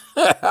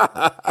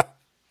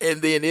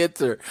 and then hits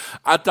her.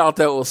 I thought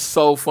that was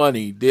so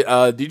funny.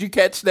 Did you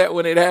catch that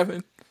when it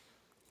happened?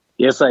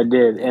 Yes, I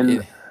did.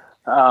 And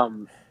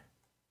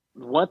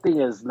one thing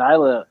is,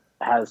 Nyla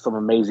has some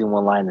amazing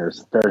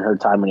one-liners during her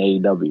time in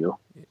AEW.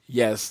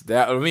 Yes,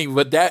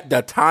 but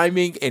the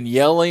timing and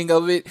yelling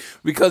of it,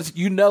 because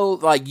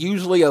like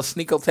usually a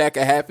sneak attack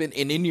will happen,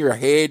 and in your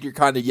head you're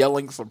kind of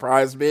yelling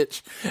 "surprise,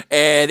 bitch,"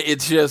 and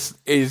it's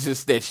just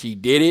that she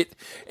did it,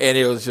 and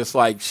it was just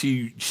like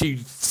she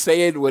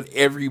said what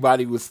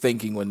everybody was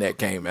thinking when that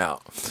came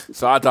out.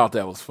 So I thought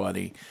that was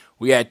funny.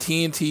 We had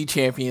TNT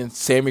champion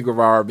Sammy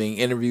Guevara being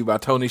interviewed by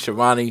Tony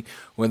Schiavone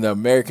when the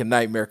American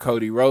Nightmare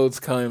Cody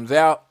Rhodes comes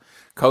out.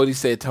 Cody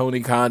said Tony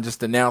Khan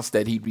just announced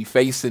that he'd be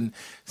facing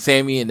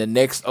Sammy in the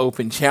next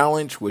Open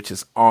Challenge, which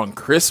is on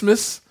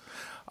Christmas.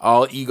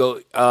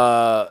 Christmas.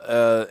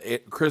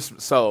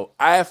 So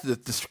I have to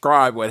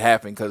describe what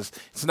happened because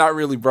it's not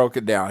really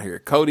broken down here.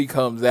 Cody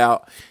comes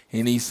out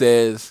and he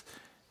says,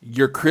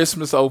 "Your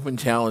Christmas Open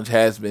Challenge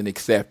has been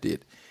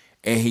accepted."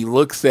 And he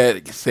looks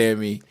at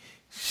Sammy,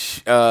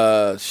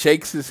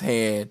 shakes his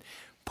hand,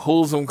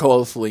 pulls him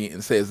closely,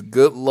 and says,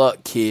 "Good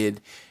luck, kid."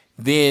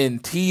 Then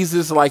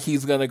teases like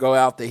he's going to go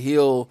out the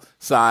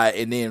hillside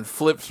and then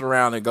flips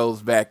around and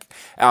goes back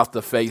out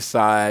the face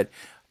side.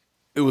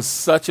 It was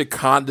such a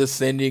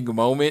condescending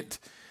moment.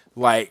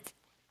 Like,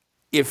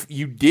 if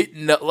you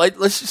didn't know, like,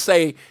 let's just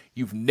say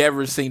you've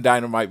never seen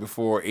Dynamite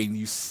before and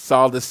you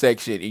saw the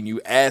section and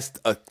you asked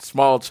a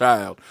small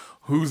child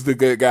who's the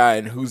good guy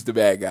and who's the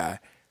bad guy,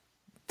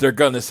 they're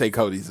going to say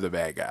Cody's the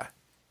bad guy.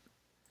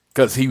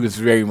 Because he was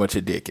very much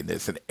a dick in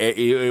this. And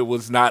it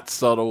was not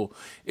subtle.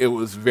 It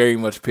was very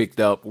much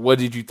picked up. What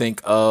did you think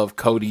of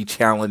Cody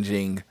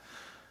challenging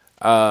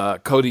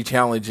good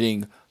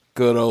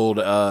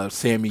old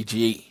Sammy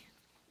G?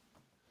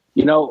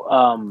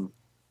 The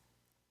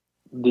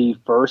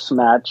first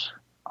match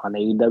on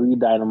AEW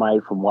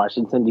Dynamite from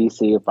Washington,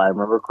 D.C., if I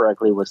remember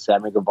correctly, was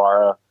Sammy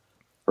Guevara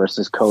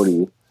versus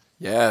Cody.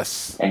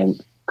 Yes.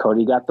 And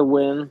Cody got the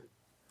win.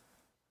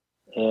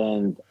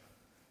 And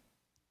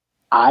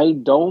I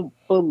don't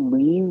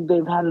believe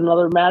they've had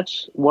another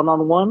match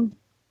one-on-one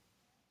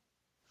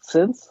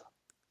since.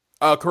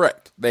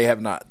 Correct. They have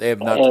not. They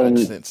have not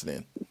touched since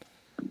then.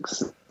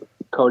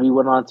 Cody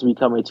went on to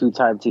become a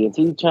two-time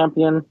TNT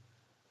champion.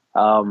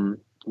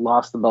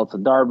 Lost the belt to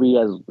Darby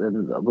and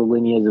the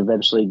lineage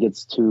eventually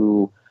gets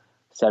to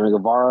Sammy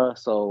Guevara.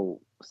 So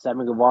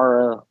Sammy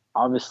Guevara,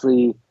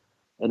 obviously,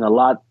 in a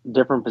lot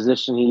different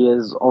position he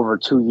is over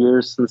 2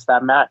 years since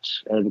that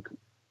match. And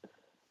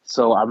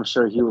so I'm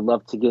sure he would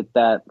love to get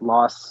that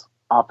loss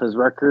off his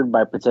record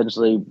by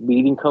potentially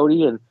beating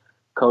Cody. And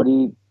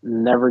Cody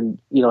never,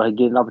 had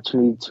get an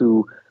opportunity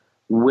to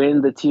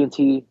win the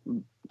TNT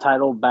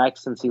title back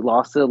since he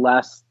lost it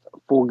last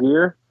Full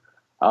Gear.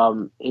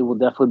 It will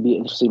definitely be an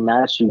interesting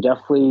match. You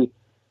definitely,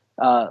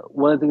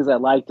 one of the things I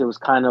liked, it was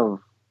kind of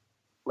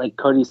like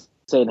Cody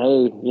saying,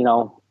 "Hey,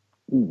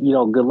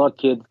 good luck,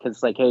 kid." Because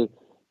it's like, hey,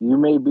 you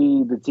may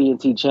be the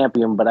TNT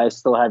champion, but I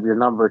still have your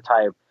number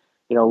type.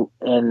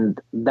 And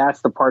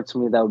that's the part to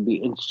me that would be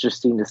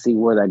interesting to see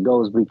where that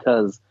goes,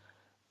 because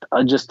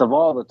just of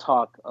all the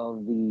talk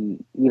of the,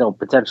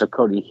 potential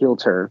Cody heel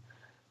turn.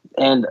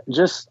 And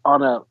just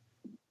on a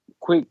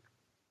quick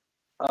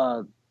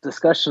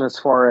discussion as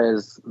far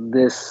as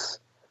this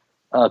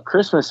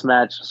Christmas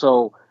match.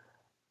 So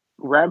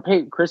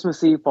Rampage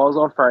Christmas Eve falls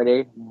on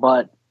Friday,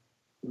 but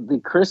the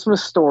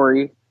Christmas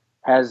story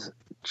has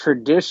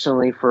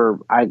traditionally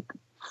for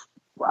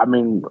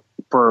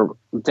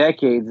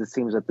decades, it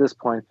seems at this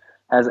point,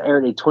 has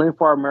aired a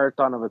 24-hour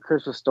marathon of A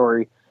Christmas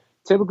Story,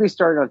 typically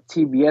starting on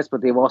TBS,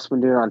 but they've also been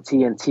doing it on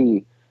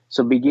TNT.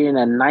 So beginning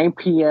at 9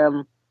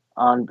 p.m.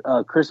 on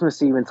Christmas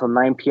Eve until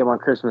 9 p.m. on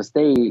Christmas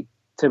Day,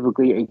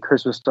 typically A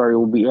Christmas Story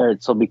will be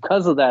aired. So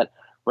because of that,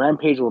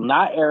 Rampage will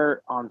not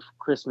air on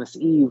Christmas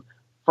Eve.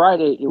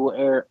 Friday, it will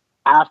air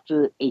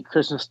after A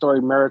Christmas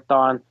Story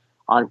marathon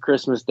on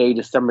Christmas Day,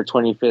 December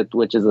 25th,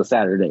 which is a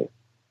Saturday.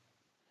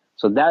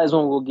 So that is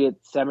when we'll get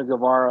Sammy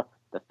Guevara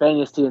defending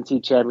his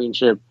TNT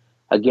championship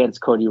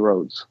against Cody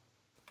Rhodes.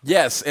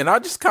 Yes, and I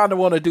just kind of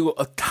want to do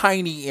a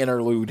tiny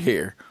interlude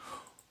here.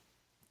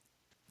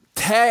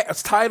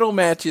 Title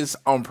matches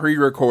on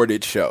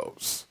pre-recorded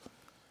shows.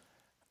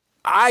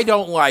 I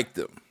don't like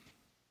them.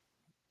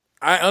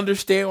 I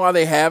understand why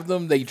they have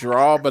them. They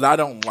draw, but I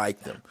don't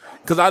like them.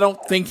 Because I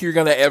don't think you're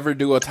going to ever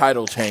do a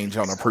title change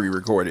on a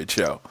pre-recorded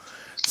show.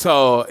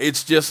 So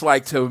it's just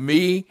like, to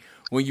me,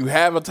 when you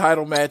have a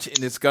title match and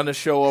it's going to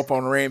show up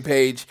on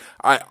Rampage,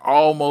 I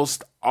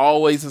almost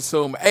always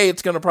assume, hey,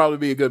 it's going to probably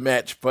be a good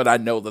match, but I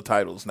know the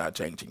title's not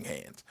changing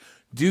hands.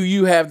 Do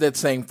you have that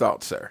same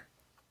thought, sir?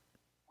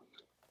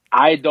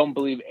 I don't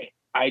believe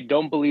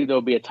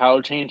there'll be a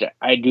title change.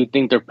 I do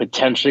think there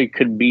potentially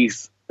could be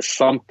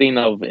something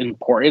of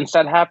importance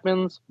that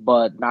happens,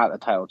 but not a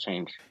title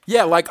change.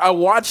 Yeah, like I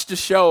watched the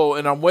show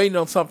and I'm waiting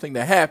on something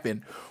to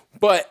happen,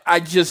 but I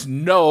just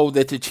know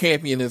that the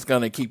champion is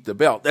going to keep the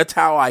belt. That's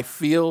how I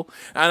feel.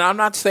 And I'm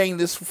not saying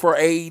this for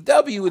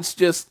AEW. It's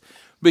just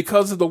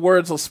because of the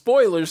words of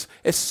spoilers,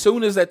 as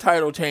soon as that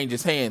title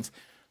changes hands,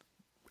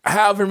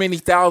 however many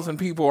thousand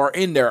people are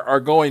in there are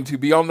going to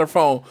be on their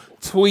phone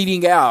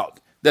tweeting out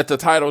that the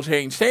title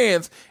changed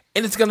hands,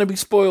 and it's going to be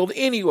spoiled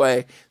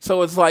anyway.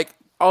 So it's like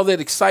all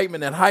that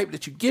excitement and hype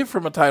that you get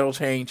from a title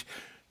change,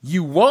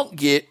 you won't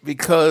get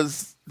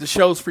because the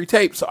show's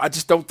pre-taped. So I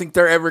just don't think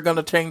they're ever going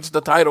to change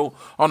the title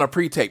on a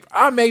pre-tape.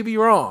 I may be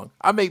wrong.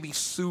 I may be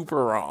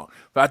super wrong,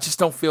 but I just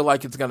don't feel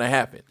like it's going to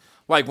happen.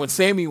 Like when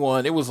Sammy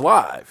won, it was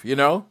live,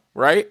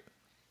 right?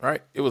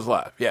 Right? It was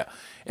live, yeah.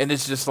 And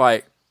it's just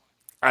like,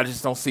 I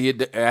just don't see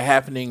it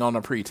happening on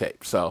a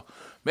pre-tape. So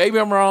maybe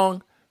I'm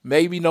wrong.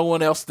 Maybe no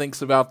one else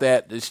thinks about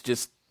that. It's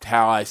just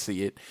how I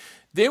see it.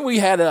 Then we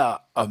had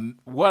a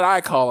what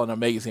I call an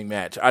amazing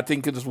match. I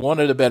think it was one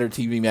of the better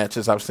TV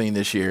matches I've seen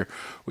this year.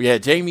 We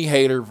had Jamie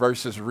Hayter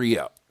versus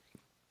Riho.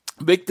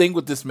 Big thing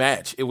with this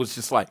match, it was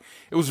just like,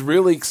 it was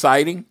really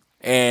exciting.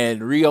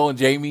 And Riho and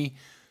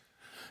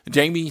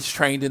Jamie's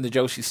trained in the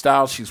Joshi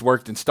style. She's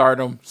worked in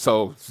Stardom,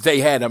 so they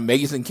had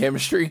amazing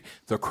chemistry.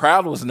 The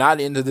crowd was not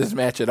into this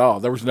match at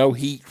all. There was no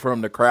heat from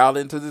the crowd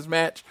into this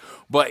match.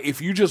 But if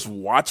you just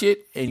watch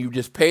it and you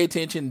just pay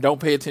attention, don't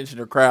pay attention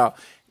to the crowd,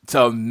 it's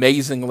an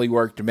amazingly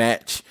worked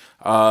match.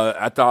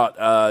 I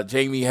thought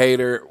Jamie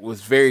Hayter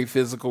was very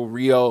physical.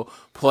 Riho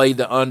played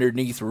the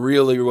underneath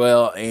really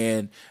well,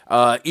 and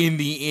in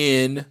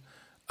the end,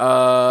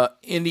 Riho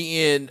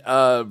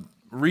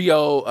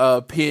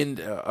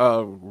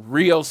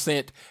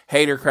sent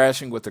Hayter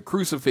crashing with a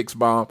crucifix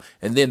bomb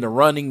and then the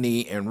running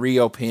knee, and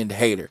Riho pinned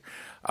Hayter.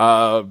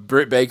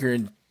 Britt Baker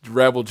and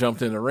Rebel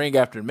jumped in the ring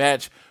after the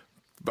match.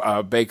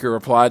 Baker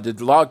applied the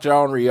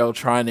lockjaw on Riho,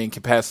 trying to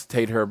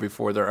incapacitate her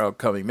before their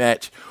upcoming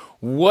match.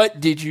 What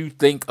did you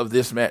think of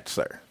this match,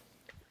 sir?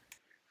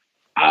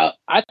 I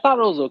thought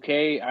it was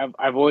okay.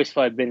 I've always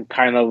felt I've been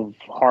kind of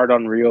hard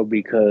on Riho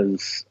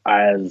because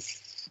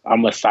as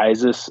I'm a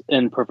sizist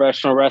in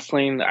professional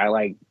wrestling, I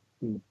like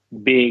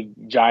big,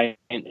 giant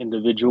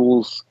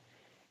individuals.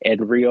 And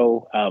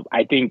Riho,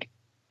 I think,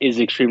 is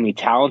extremely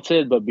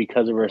talented, but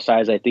because of her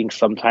size, I think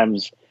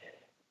sometimes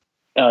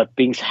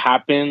things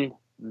happen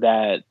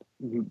that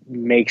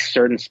makes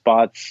certain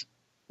spots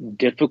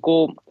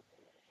difficult.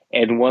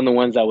 And one of the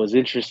ones that was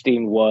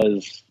interesting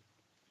was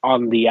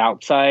on the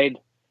outside.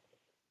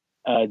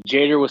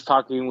 Jader was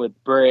talking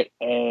with Britt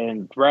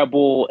and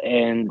Rebel,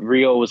 and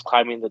Riho was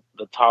climbing the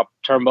top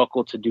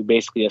turnbuckle to do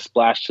basically a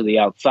splash to the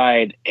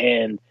outside.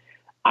 And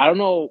I don't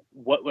know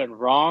what went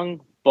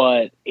wrong,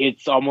 but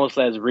it's almost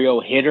as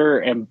Riho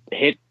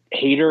hit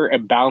Hayter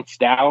and bounced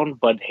down,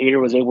 but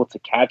Hayter was able to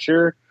catch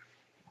her.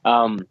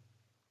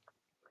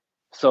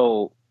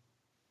 So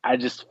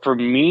for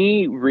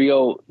me,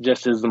 Riho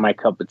just isn't my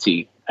cup of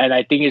tea. And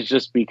I think it's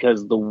just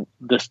because the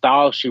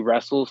style she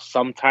wrestles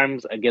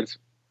sometimes against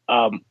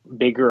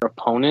bigger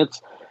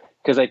opponents.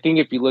 Because I think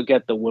if you look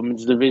at the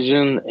women's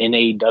division in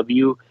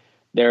AEW,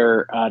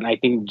 and I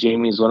think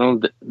Jamie's one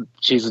of them,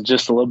 she's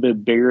just a little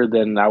bit bigger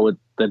than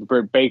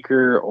Britt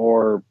Baker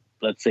or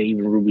let's say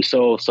even Ruby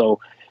Soho. So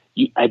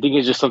I think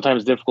it's just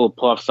sometimes difficult to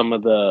pull off some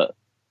of the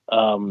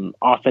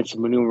offensive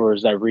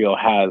maneuvers that Riho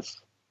has.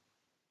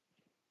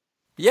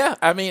 Yeah,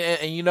 I mean,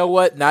 and you know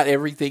what? Not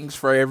everything's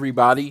for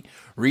everybody.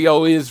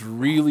 Riho is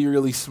really,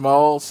 really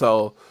small,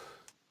 so...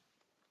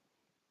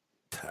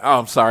 Oh,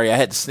 I'm sorry, I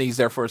had to sneeze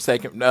there for a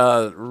second.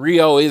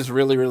 Riho is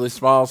really, really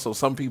small, so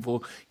some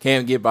people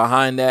can't get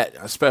behind that,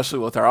 especially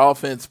with our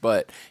offense.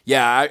 But,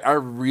 yeah, I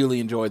really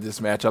enjoyed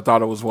this match. I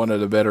thought it was one of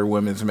the better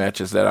women's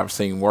matches that I've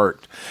seen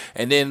worked.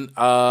 And then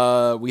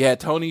we had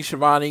Tony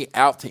Schiavone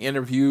out to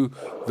interview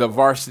the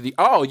varsity.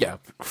 Oh, yeah,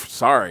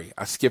 sorry,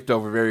 I skipped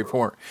over very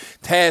important.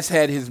 Taz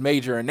had his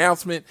major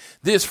announcement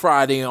this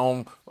Friday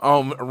on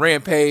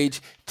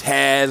Rampage.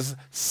 Taz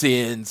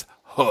sends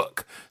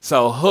Hook.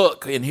 So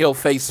Hook, and he'll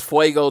face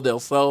Fuego del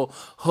Sol.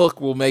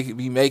 Hook will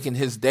be making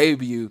his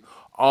debut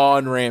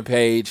on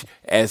Rampage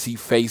as he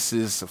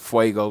faces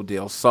Fuego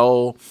del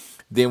Sol.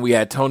 Then we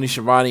had Tony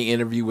Schiavone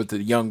interview with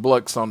the Young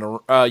Bucks on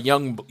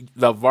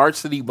the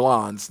Varsity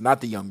Blondes,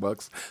 not the Young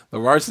Bucks, the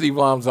Varsity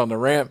Blondes on the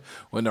ramp.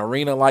 When the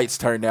arena lights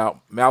turned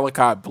out,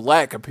 Malachi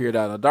Black appeared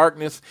out of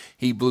darkness.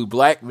 He blew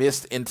black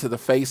mist into the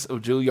face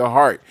of Julia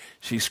Hart.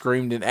 She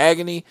screamed in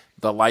agony.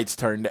 The lights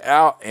turned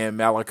out, and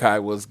Malachi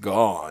was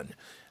gone.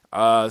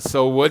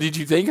 So what did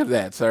you think of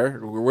that,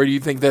 sir? Where do you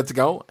think that's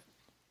going?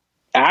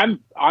 I'm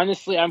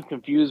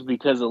confused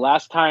because the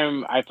last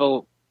time I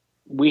felt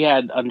we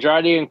had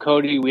Andrade and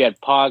Cody, we had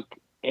Pac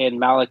and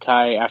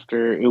Malachi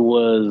after it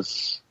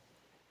was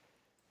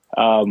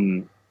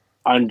Andrade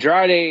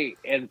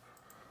and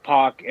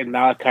Pac and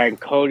Malachi and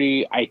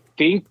Cody. I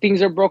think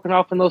things are broken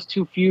off in those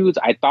two feuds.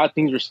 I thought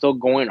things were still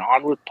going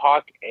on with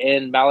Pac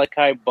and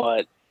Malachi,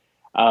 but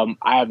I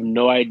have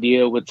no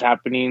idea what's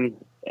happening.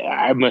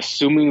 I'm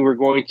assuming we're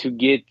going to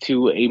get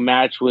to a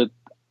match with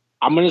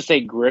I'm going to say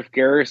Griff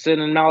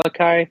Garrison and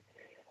Malachi.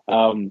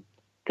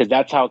 Because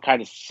that's how it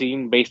kind of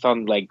seemed based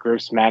on like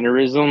Griff's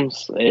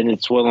mannerisms, and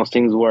it's one of those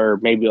things where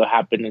maybe it'll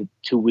happen in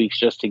 2 weeks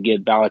just to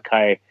get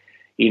Malachi,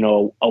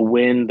 a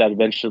win that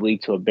eventually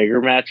lead to a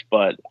bigger match.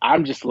 But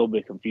I'm just a little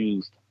bit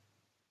confused.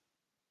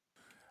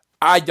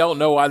 I don't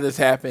know why this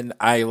happened.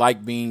 I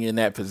like being in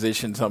that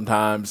position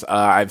sometimes.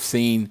 I've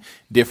seen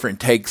different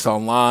takes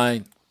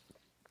online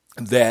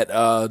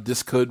that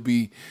this could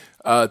be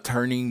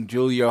turning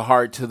Julia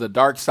Hart to the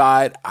dark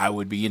side. I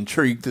would be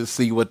intrigued to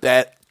see what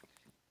that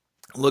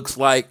looks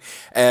like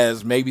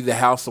as maybe the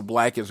House of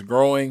Black is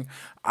growing.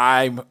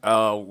 I'm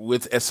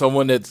as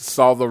someone that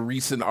saw the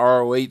recent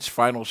ROH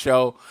final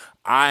show,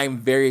 I'm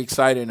very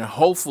excited, and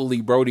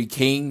hopefully Brody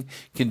King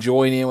can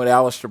join in with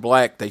Aleister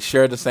Black. They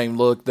share the same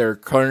look. They're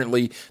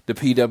currently the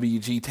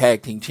PWG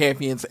Tag Team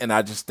Champions, and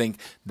I just think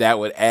that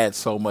would add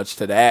so much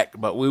to the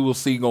act. But we will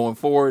see going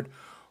forward.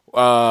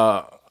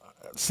 What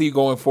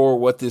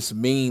this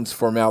means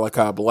for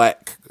Malachi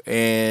Black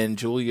and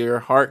Julia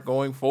Hart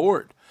going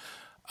forward.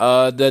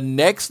 The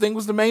next thing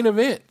was the main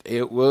event.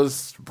 It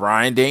was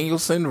Bryan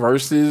Danielson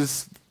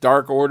versus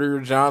Dark Order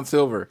John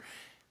Silver.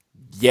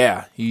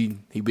 Yeah, he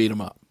beat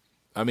him up.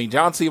 I mean,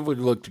 John Silver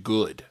looked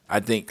good.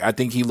 I think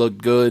he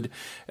looked good.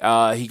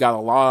 He got a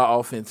lot of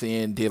offense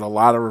in, did a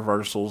lot of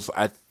reversals.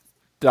 I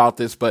thought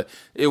this, but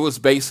it was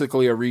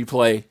basically a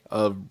replay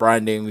of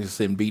Bryan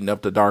Danielson beating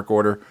up the Dark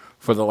Order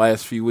for the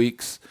last few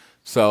weeks.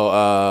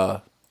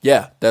 So,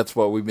 yeah, that's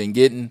what we've been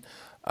getting.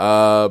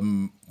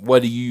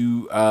 What do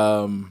you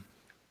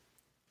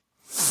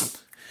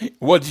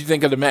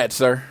think of the match,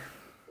 sir?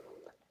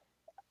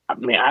 I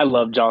mean, I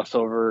love John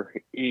Silver.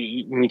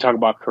 When you talk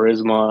about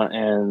charisma,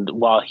 and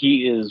while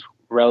he is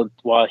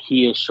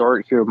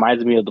short, he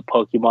reminds me of the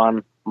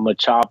Pokemon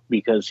Machop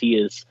because he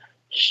is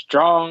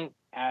strong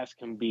as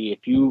can be.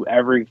 If you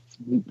ever had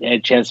a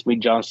chance to meet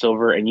John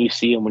Silver and you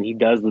see him when he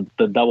does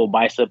the double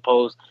bicep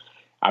pose,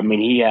 I mean,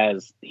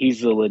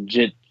 he's a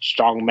legit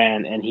strong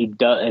man, and he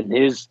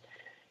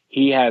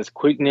has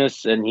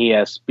quickness and he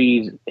has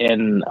speed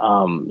and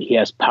he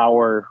has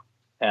power,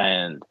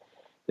 and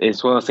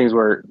it's one of those things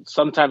where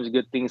sometimes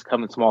good things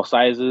come in small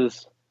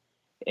sizes.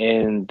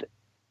 And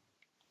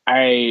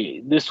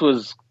this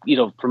was,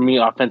 for me,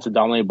 offensive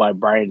dominated by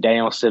Bryan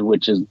Danielson,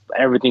 which is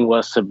everything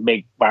was to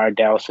make Bryan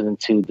Danielson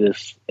into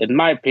this, in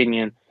my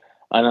opinion,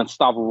 an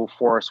unstoppable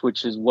force,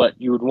 which is what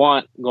you would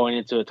want going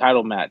into a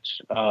title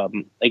match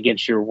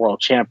against your world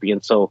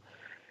champion. So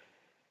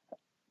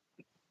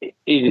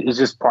it is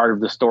just part of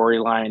the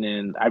storyline,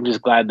 and I'm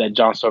just glad that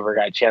John Silver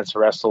got a chance to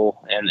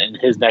wrestle in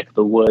his neck of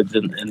the woods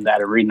in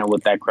that arena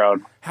with that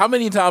crowd. How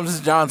many times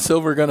is John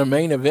Silver going to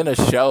main event a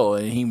show?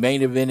 And he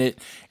main evented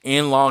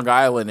in Long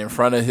Island in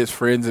front of his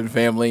friends and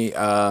family.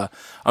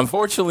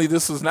 Unfortunately,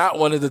 this was not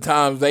one of the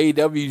times.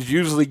 AEW is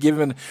usually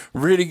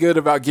really good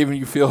about giving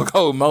you field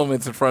goal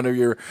moments in front of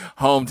your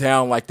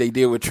hometown like they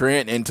did with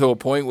Trent and to a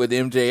point with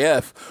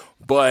MJF.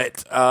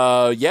 But,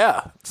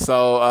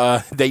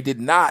 so they did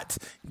not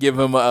give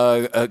him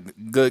a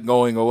good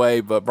going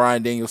away, but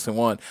Bryan Danielson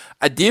won.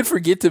 I did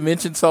forget to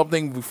mention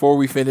something before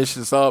we finish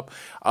this up.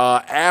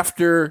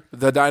 After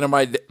the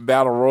Dynamite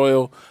Battle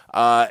Royal,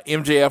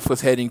 MJF was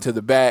heading to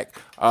the back.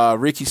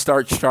 Ricky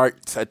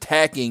starts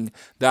attacking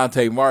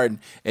Dante Martin,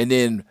 and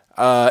then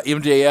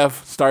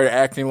MJF started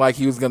acting like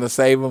he was going to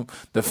save him.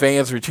 The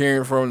fans were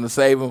cheering for him to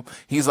save him.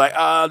 He's like,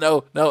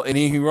 no. And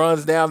he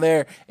runs down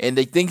there, and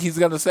they think he's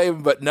going to save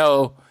him, but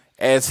no.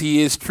 As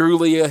he is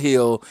truly a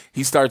heel,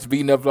 he starts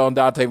beating up on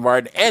Dante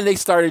Martin, and they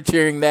started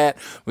cheering that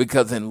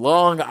because in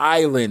Long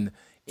Island,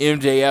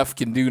 MJF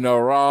can do no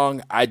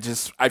wrong. I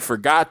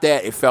forgot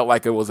that. It felt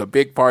like it was a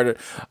big part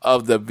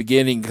of the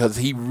beginning because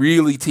he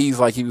really teased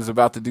like he was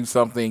about to do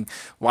something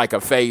like a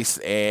face,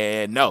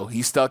 and no,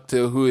 he stuck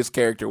to who his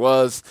character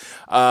was.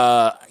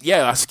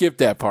 I skipped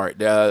that part.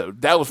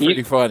 That was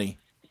pretty funny.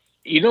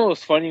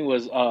 What's funny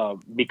was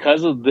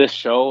because of this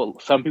show,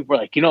 some people are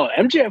like,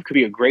 MJF could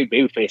be a great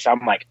babyface.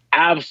 I'm like,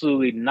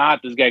 absolutely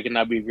not. This guy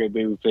cannot be a great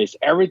babyface.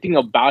 Everything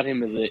about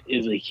him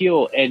is a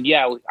heel. And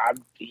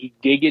he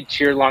did get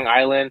cheered Long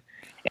Island,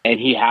 and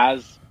he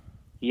has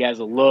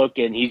a look,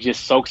 and he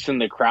just soaks in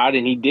the crowd.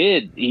 And he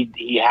did.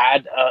 He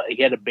had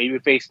a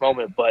babyface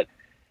moment, but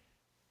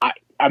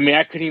I mean,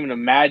 I couldn't even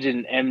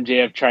imagine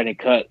MJF trying to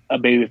cut a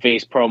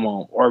babyface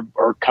promo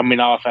or coming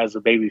off as a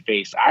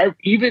babyface.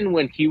 Even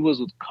when he was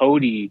with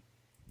Cody,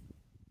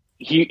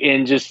 he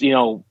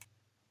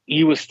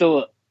was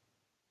still,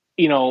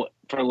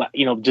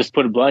 just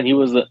put it blunt, he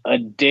was a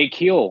dick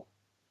heel,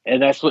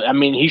 and that's what I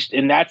mean.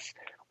 That's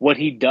what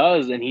he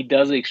does, and he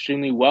does it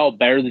extremely well,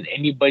 better than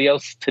anybody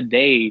else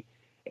today.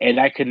 And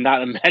I could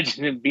not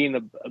imagine him being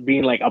a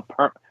babyface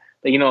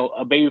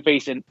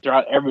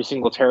throughout every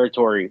single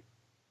territory.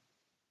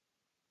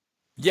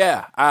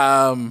 Yeah,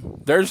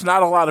 there's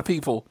not a lot of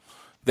people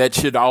that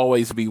should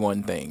always be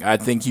one thing. I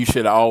think you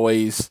should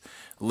always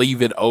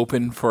leave it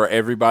open for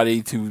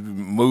everybody to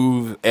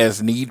move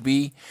as need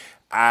be.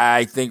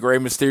 I think Rey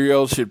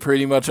Mysterio should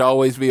pretty much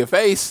always be a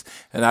face,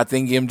 and I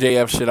think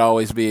MJF should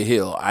always be a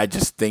heel. I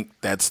just think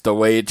that's the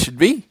way it should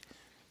be.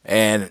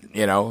 And,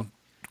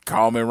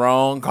 call me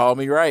wrong, call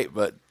me right,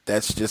 but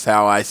that's just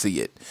how I see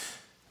it.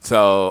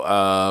 So,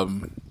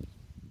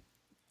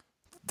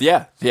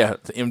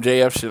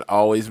 MJF should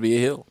always be a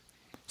heel.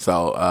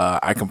 So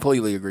I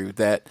completely agree with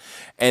that.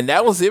 And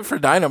that was it for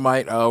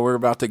Dynamite. We're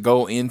about to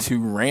go into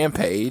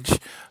Rampage.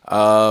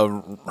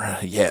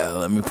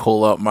 Let me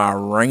pull up my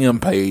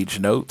Rampage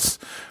notes.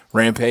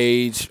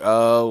 Rampage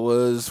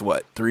was,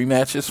 3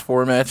 matches,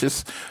 4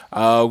 matches?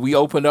 We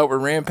opened up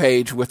with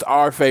Rampage with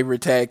our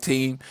favorite tag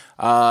team,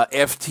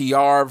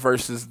 FTR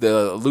versus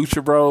the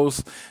Lucha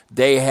Bros.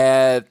 They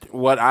had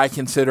what I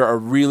consider a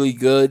really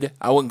good,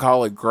 I wouldn't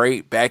call it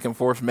great, back and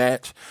forth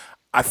match.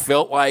 I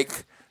felt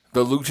like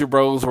the Lucha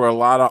Bros were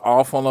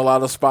off on a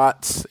lot of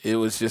spots. It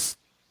was just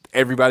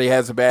everybody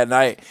has a bad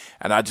night,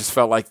 and I just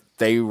felt like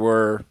they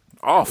were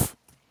off.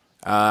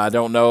 I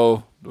don't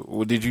know.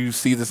 Did you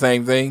see the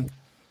same thing?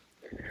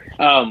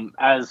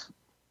 As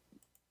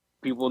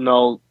people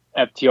know,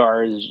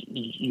 FTR is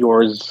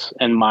yours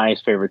and my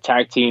favorite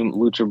tag team.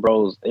 Lucha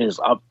Bros is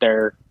up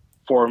there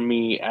for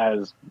me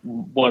as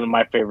one of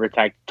my favorite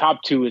tag.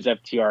 Top 2 is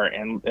FTR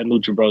and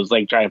Lucha Bros.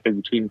 Like trying to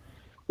pick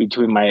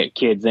between my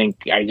kids, and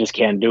I just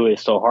can't do it.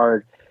 It's so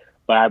hard.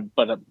 But I'm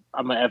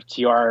an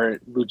FTR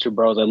Lucha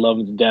Bros. I love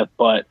them to death.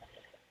 But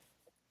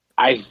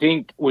I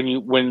think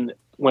when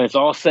it's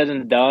all said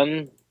and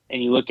done,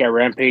 and you look at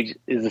Rampage,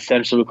 is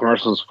essentially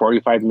commercials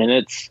 45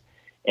 minutes,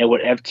 and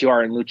what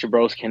FTR and Lucha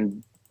Bros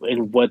can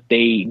and what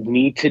they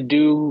need to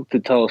do to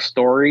tell a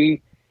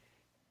story,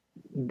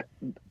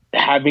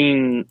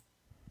 having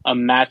a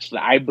match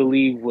that I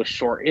believe was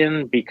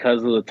shortened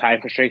because of the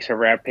time constraints of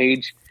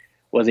Rampage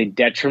was a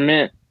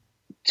detriment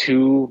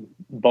to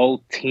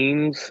both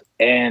teams,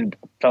 and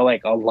felt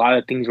like a lot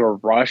of things were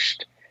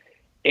rushed.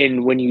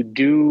 And when you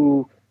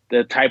do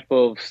the type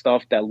of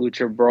stuff that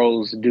Lucha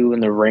Bros do in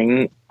the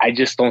ring, I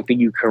just don't think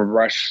you can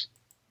rush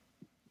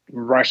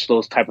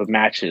those type of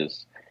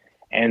matches.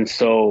 And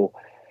so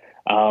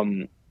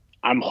I'm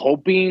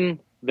hoping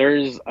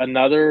there's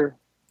another,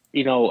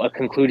 a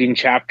concluding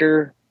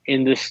chapter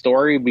in this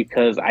story,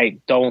 because I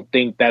don't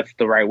think that's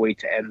the right way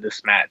to end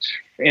this match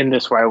in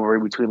this rivalry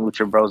between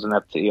Lucha Bros and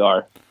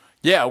FTR.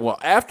 Yeah, well,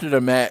 after the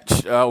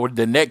match, or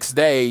the next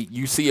day,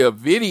 you see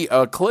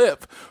a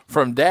clip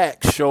from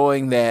Dax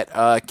showing that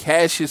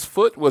Cash's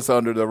foot was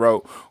under the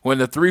rope when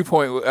the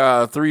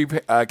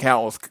 3.3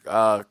 count was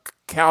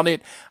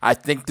counted. I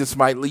think this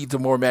might lead to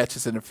more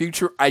matches in the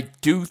future. I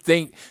do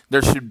think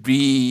there should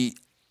be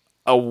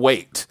a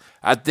wait.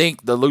 I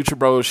think the Lucha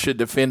Bros should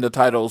defend the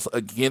titles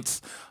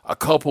against a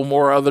couple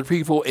more other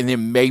people and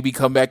then maybe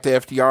come back to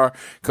FTR,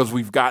 because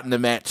we've gotten the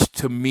match,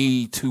 to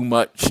me, too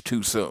much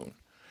too soon.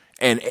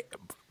 And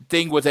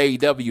thing with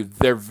AEW,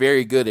 they're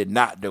very good at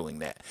not doing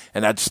that.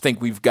 And I just think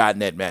we've gotten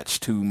that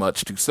match too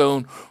much too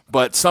soon.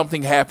 But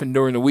something happened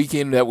during the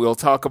weekend that we'll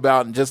talk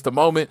about in just a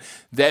moment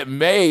that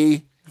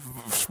may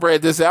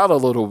spread this out a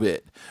little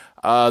bit.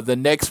 The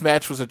next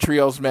match was a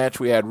trios match.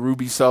 We had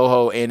Ruby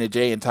Soho, Anna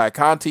Jay, and Ty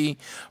Conti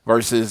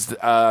versus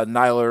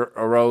Nyla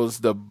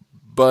Rose, the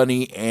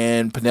Bunny,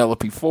 and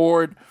Penelope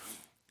Ford.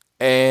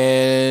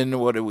 And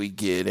what did we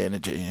get? Anna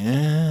Jay.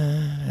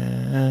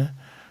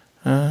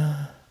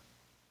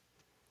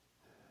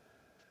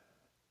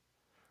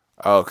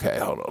 Okay,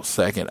 hold on a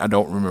second. I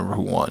don't remember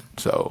who won.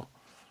 So,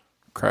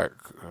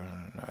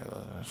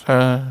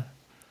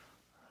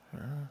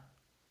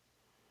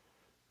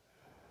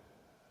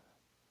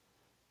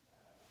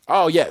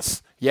 oh,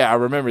 yes. Yeah, I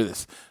remember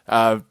this.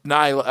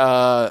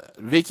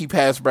 Vicky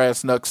passed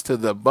Brass Knucks to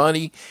the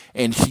Bunny,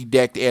 and she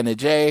decked Anna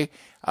Jay.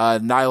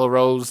 Nyla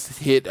Rose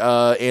hit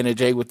Anna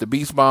Jay with the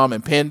Beast Bomb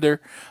and pinned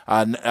her.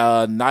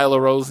 Nyla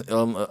Rose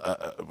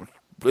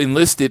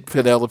enlisted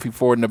Penelope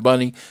Ford and the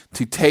Bunny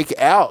to take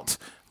out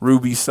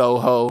Ruby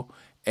Soho,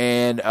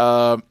 and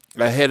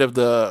ahead of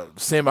the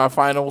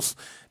semifinals,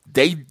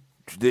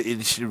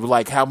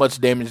 how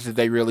much damage did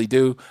they really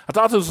do? I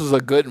thought this was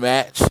a good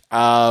match.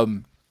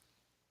 I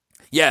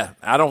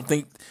don't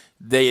think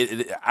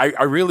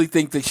I really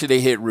think they should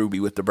have hit Ruby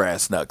with the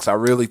Brass Knucks. I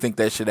really think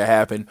that should have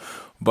happened.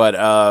 But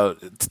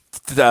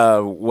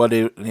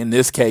in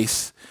this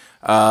case,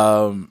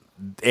 Anna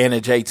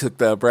Jay took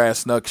the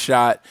Brass Knuck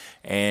shot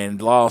and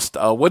lost.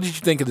 What did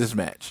you think of this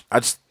match?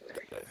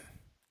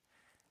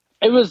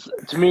 It was,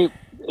 to me,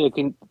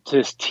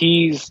 to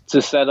tease,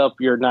 to set up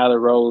your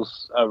Nyla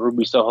Rose,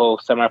 Ruby Soho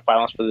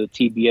semifinals for the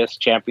TBS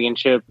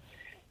championship.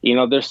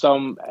 There's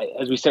some,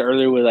 as we said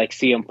earlier, with like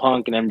CM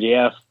Punk and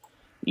MJF,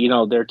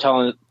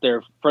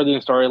 they're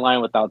furthering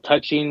storyline without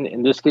touching.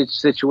 In this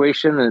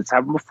situation, and it's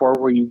happened before,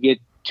 where you get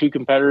 2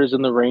 competitors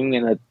in the ring,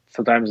 and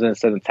sometimes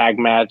it's in a tag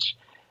match.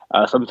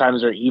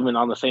 Sometimes they're even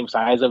on the same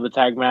size of a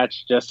tag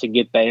match just to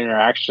get that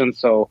interaction.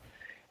 So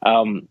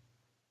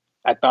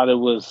I thought it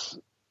was,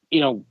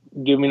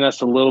 giving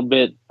us a little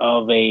bit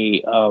of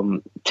a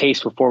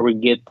taste before we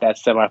get that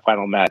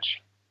semifinal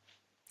match.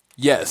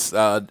 Yes,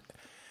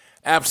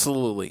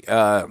 absolutely.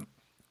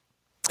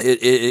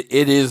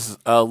 It is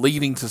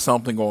leading to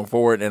something going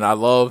forward, and I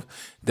love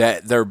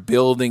that they're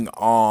building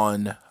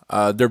on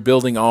They're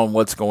building on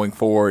what's going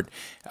forward,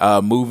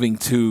 moving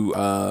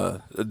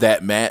to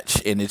that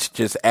match, and it's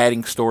just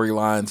adding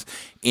storylines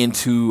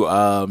into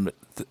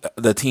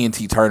the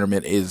TNT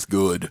tournament is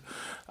good.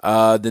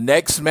 The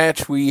next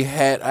match we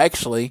had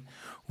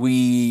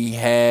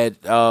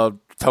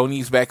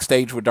Tony's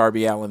backstage with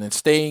Darby Allin and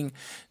Sting.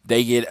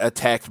 They get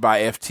attacked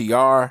by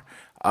FTR.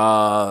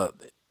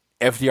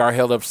 FTR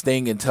held up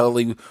Sting until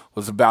he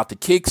was about to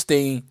kick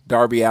Sting.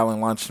 Darby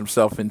Allin launched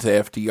himself into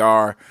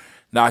FTR,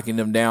 knocking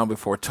him down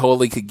before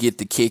Tully could get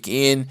the kick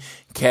in.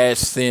 Cash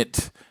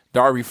sent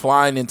Darby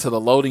flying into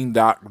the loading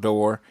dock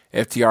door.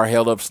 FTR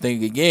held up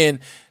Sting again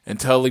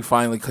until he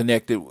finally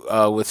connected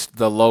with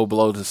the low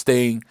blow to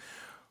Sting.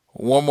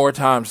 One more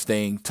time,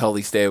 Sting.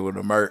 Tully stayed with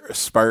a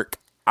spurt.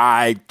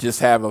 I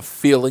just have a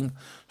feeling,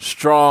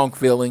 strong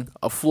feeling,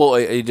 a flow.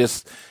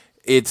 It's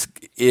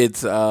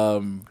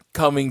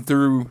coming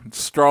through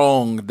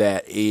strong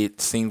that it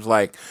seems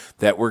like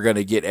that we're going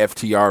to get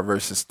FTR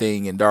versus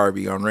Sting and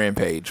Darby on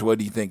Rampage. What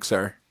do you think,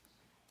 sir?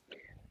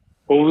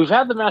 Well, we've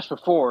had the match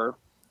before,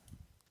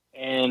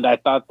 and I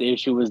thought the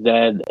issue was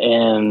dead.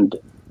 And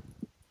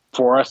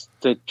for us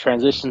to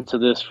transition to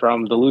this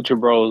from the Lucha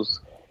Bros,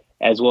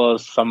 as well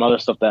as some other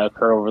stuff that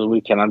occurred over the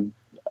weekend,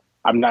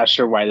 I'm not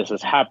sure why this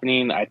is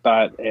happening. I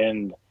thought,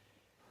 and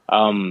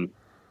I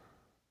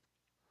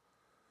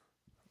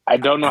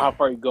don't know how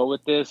far you go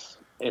with this,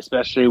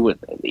 especially with,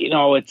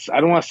 it's, I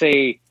don't want to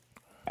say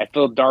I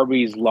feel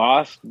Darby's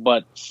lost,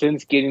 but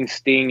since getting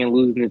Sting and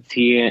losing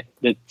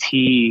the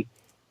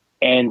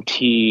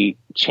TNT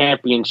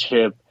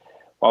championship,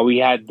 while we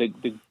had the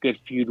good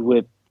feud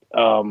with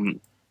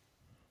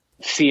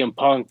CM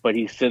Punk, but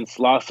he's since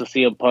lost to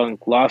CM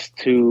Punk, lost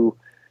to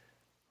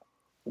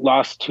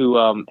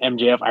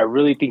MJF. I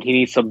really think he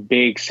needs some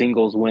big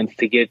singles wins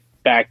to get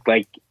back,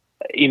 where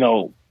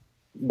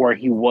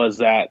he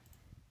was at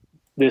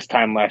this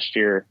time last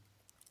year.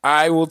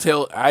 I will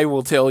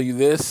tell you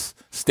this: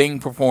 Sting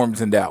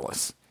performs in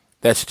Dallas.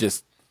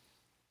 That's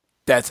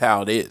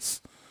how it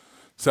is.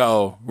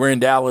 So we're in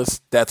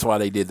Dallas. That's why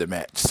they did the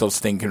match, so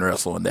Sting can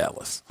wrestle in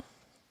Dallas,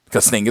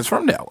 because Sting is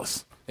from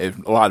Dallas. A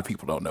lot of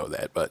people don't know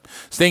that, but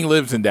Sting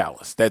lives in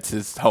Dallas. That's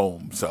his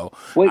home. So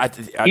wait,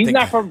 he's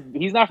not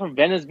from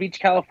Venice Beach,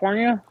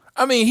 California.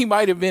 I mean, he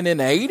might have been in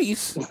the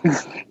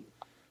 80s.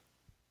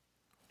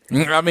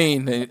 I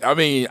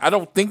mean, I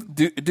don't think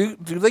do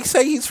they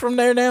say he's from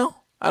there now?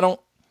 I don't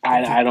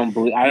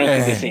think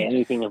they say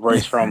anything of where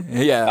he's from.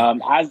 Yeah.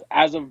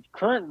 As of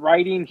current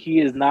writing, he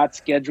is not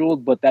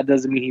scheduled, but that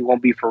doesn't mean he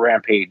won't be for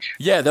Rampage.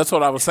 Yeah, that's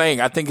what I was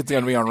saying. I think it's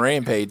going to be on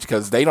Rampage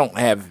because they don't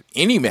have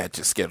any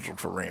matches scheduled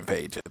for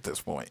Rampage at this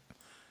point.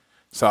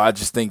 So I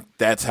just think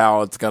that's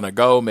how it's going to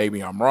go.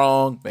 Maybe I'm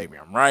wrong. Maybe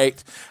I'm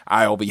right.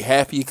 I'll be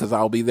happy because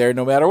I'll be there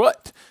no matter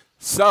what.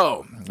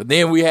 So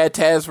then we had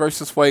Taz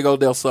versus Fuego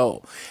del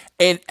Sol.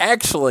 And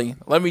actually,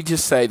 let me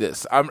just say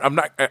this.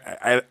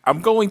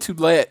 I'm going to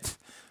let,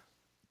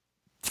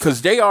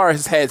 because JR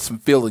has had some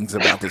feelings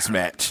about this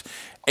match.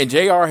 And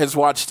JR has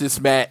watched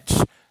this match,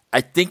 I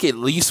think, at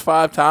least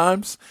 5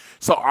 times.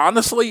 So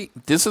honestly,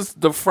 this is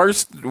the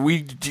first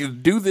we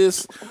do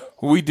this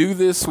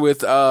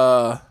with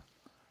when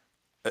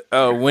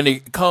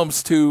it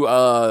comes to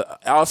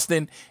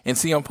Austin and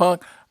CM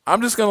Punk.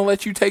 I'm just going to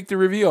let you take the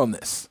review on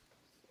this.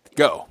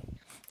 Go.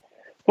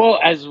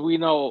 Well, as we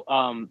know,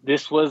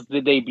 this was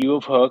the debut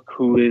of Hook,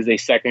 who is a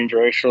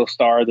second-generational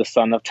star, the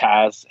son of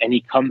Taz, and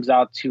he comes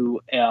out to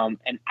an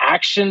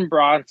Action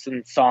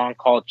Bronson song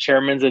called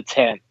Chairman's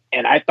Intent,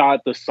 and I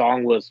thought the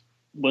song was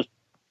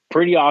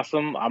pretty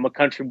awesome. I'm a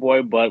country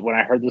boy, but when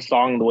I heard the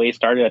song, the way it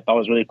started, I thought it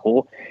was really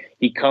cool.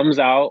 He comes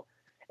out,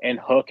 and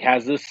Hook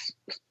has this,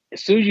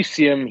 as soon as you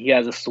see him, he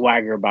has a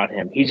swagger about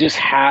him. He just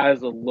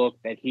has a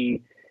look that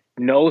he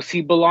knows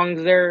he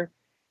belongs there,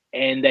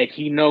 and that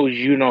he knows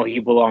he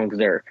belongs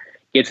there.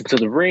 Gets into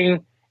the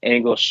ring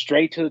and goes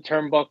straight to the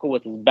turnbuckle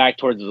with his back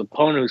towards his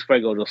opponent, who's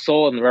Fuego del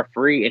Sol, and the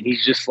referee, and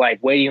he's just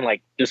like waiting,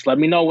 like, just let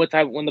me know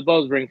when the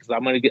bells ring, because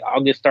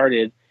I'll get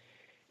started.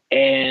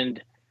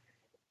 And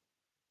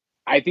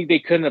I think they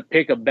couldn't have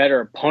picked a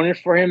better opponent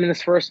for him in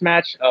this first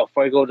match.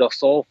 Fuego del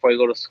Sol.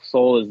 Fuego del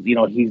Sol is,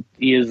 he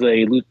is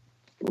a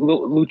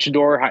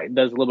luchador,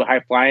 does a little bit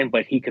high flying,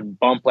 but he can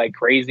bump like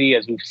crazy,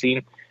 as we've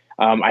seen.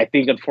 I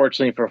think,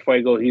 unfortunately for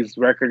Fuego, his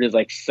record is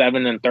like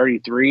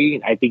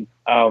 7-33. I think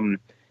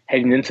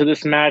heading into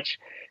this match,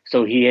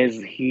 so he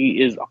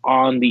is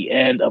on the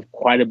end of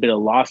quite a bit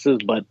of losses.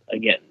 But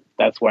again,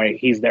 that's why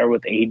he's there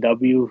with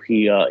AEW.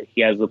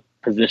 He has a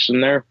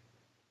position there,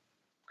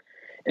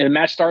 and the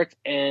match starts.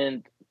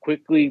 And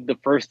quickly, the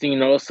first thing you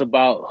notice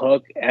about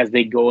Hook as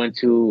they go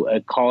into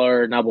a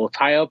collar and elbow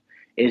tie up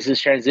is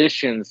his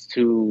transitions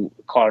to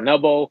collar and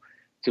elbow,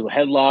 to a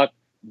headlock,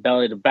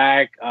 belly to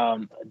back,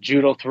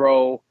 judo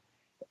throw,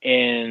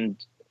 and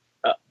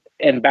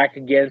back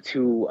again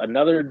to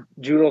another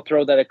judo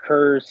throw that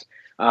occurs.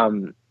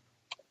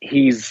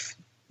 He's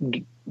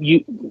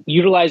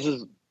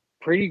utilizes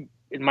pretty,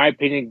 in my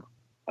opinion,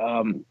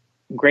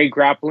 great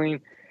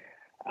grappling.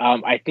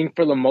 I think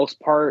for the most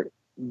part,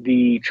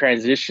 the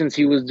transitions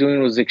he was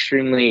doing was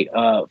extremely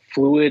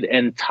fluid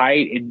and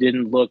tight. It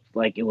didn't look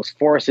like it was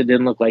forced. It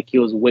didn't look like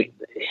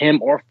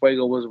him or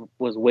Fuego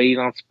was waiting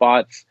on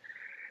spots.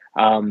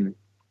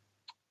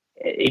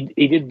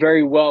 He did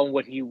very well in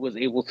what he was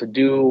able to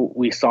do.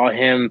 We saw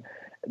him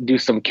do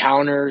some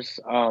counters.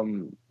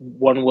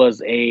 One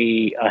was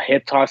a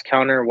hip toss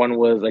counter. One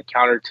was a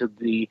counter to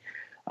the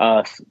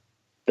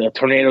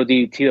tornado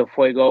DDT of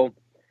Fuego.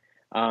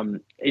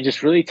 It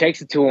just really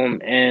takes it to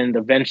him, and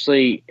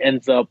eventually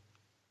ends up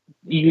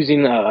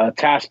using a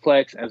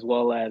Taskplex, as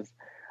well as,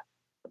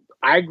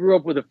 I grew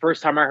up with, the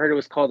first time I heard it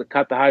was called the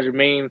Cut the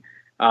Hydromain,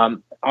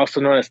 also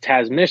known as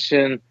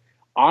Tasmission,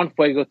 on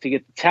Fuego to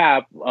get the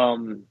tap,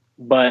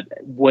 but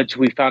which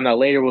we found out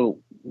later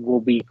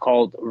will be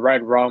called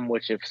Red Rum,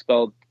 which if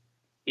spelled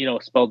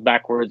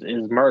backwards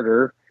is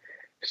murder.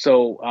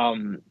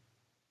 So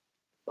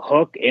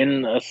Hook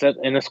in a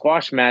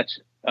squash match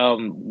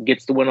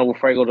gets the win over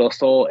Fuego del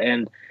Sol,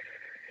 and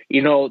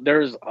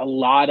there's a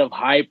lot of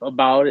hype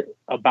about it.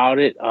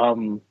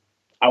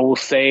 I will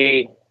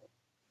say,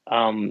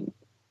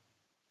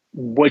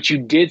 what you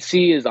did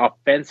see is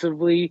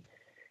offensively,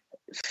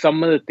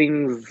 some of the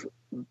things,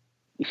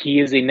 he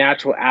is a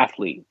natural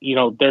athlete.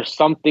 There's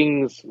some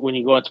things when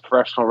you go into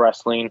professional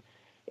wrestling,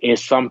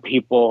 is some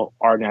people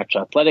are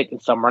natural athletic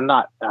and some are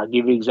not. I'll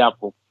give you an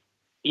example.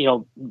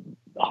 The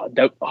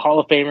Hall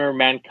of Famer,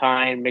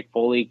 Mankind, Mick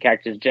Foley,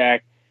 Cactus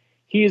Jack,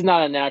 he's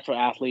not a natural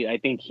athlete. I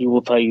think he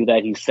will tell you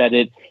that. He said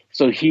it.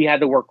 So he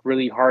had to work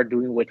really hard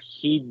doing what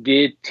he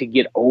did to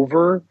get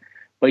over.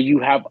 But you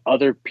have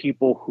other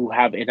people who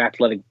have an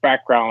athletic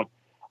background,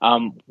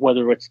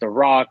 whether it's The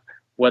Rock,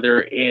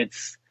 whether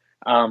it's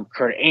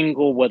Kurt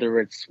Angle,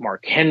 whether it's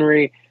Mark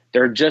Henry.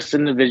 They're just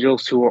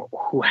individuals who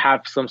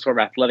have some sort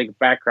of athletic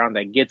background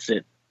that gets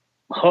it.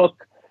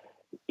 Hook,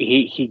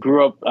 he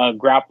grew up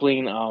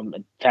grappling.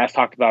 Taz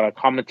talked about a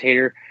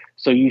commentator.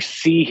 So you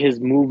see his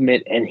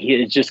movement, and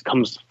it just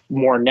comes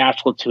more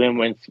natural to him.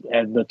 And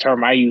the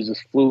term I use is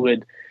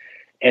fluid.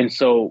 And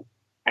so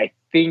I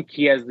think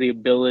he has the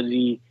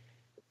ability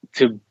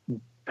to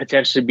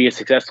potentially be a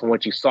success in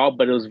what you saw,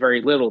 but it was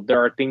very little.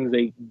 There are things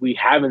that we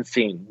haven't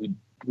seen.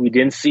 We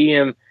didn't see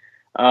him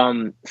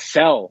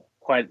sell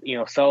at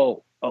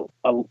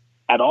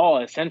all,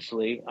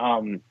 essentially.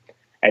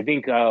 I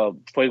think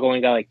Fuego only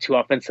got like 2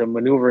 offensive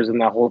maneuvers in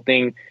that whole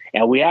thing,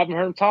 and we haven't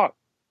heard him talk.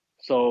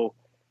 So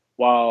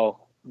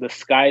while the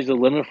sky's the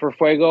limit for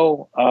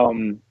Fuego,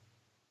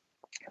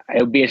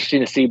 it would be interesting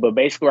to see. But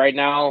basically right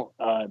now,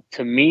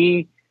 to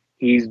me,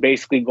 he's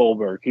basically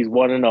Goldberg. He's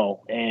 1-0,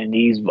 and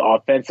he's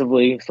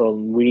offensively, so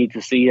we need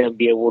to see him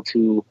be able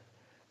to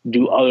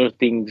do other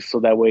things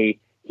so that way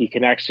he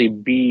can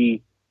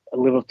actually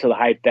live up to the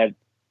hype that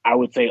I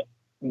would say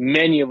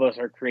many of us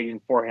are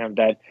creating for him,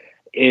 that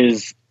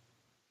is,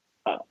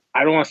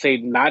 I don't want to say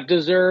not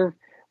deserved,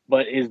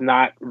 but is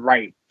not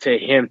right to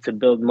him to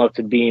build him up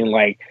to being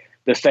like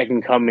the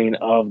second coming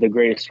of the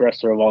greatest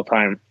wrestler of all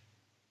time.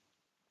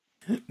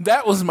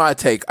 That was my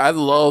take. I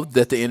love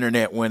that the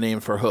internet went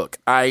in for Hook.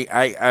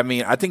 I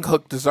mean, I think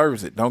Hook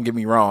deserves it. Don't get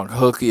me wrong.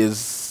 Hook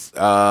is,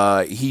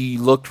 he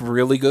looked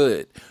really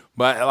good.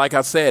 But like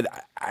I said,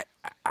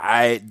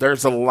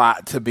 there's a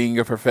lot to being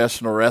a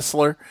professional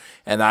wrestler,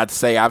 and I'd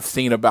say I've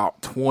seen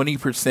about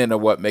 20%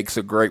 of what makes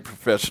a great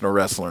professional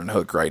wrestler in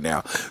Hook right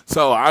now.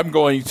 So I'm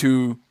going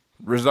to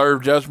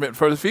reserve judgment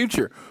for the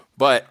future.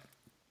 But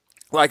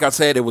like I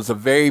said, it was a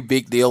very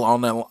big deal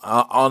on the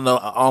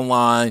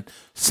online.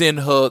 Send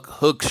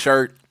Hook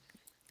shirt,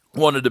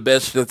 one of the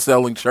best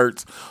selling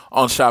shirts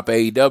on Shop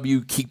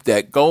AEW. Keep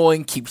that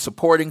going. Keep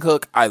supporting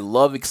Hook. I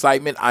love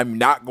excitement. I'm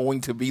not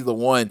going to be the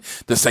one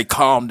to say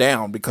calm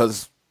down,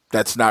 because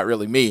that's not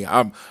really me.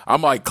 I'm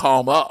like,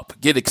 calm up,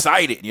 get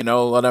excited. You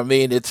know what I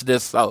mean? It's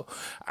just, so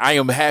I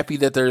am happy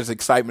that there's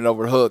excitement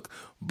over Hook,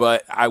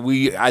 but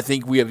I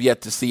think we have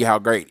yet to see how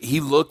great he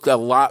looked. A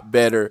lot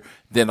better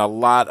than a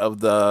lot of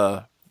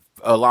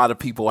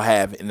people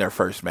have in their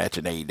first match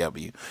in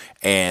AEW,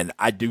 and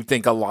I do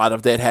think a lot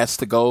of that has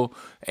to go.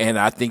 And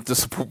I think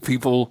the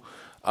people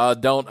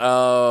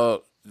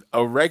don't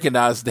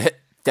recognize that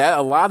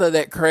a lot of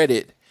that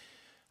credit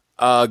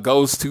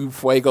goes to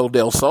Fuego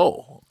del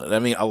Sol. I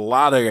mean, a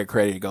lot of that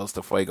credit goes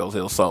to Fuego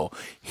del Sol.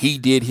 He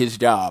did his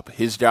job.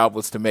 His job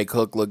was to make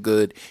Hook look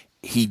good.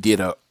 He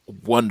did a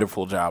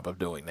wonderful job of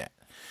doing that.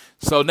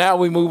 So now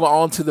we move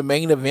on to the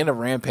main event of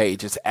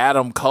Rampage. It's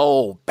Adam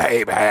Cole,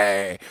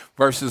 baby,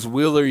 versus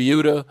Wheeler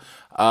Yuta.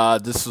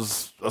 This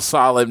was a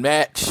solid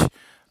match.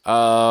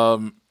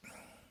 Cole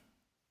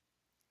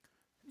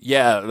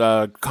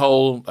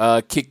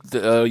kicked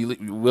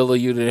Wheeler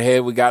Yuta in the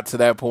head. We got to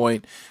that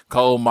point.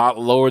 Cole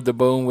lowered the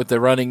boom with the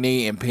running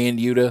knee and pinned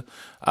Yuta.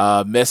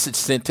 Message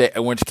sent to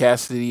Orange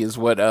Cassidy is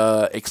what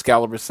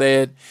Excalibur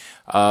said.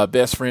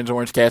 Best friends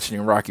Orange Cassidy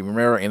and Rocky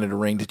Romero entered the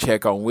ring to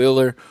check on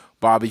Wheeler.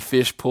 Bobby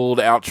Fish pulled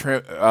out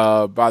Trent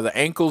by the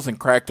ankles and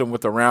cracked him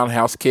with a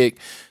roundhouse kick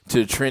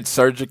to Trent's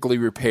surgically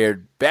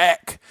repaired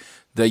back.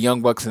 The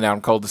Young Bucks and Adam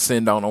Cole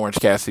descend on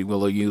Orange Cassidy,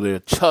 Wheeler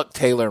Yuta, Chuck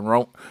Taylor,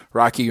 and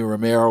Rocky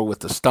Romero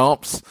with the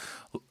stomps.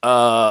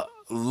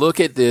 look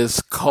at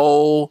this.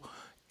 Cole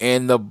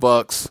and the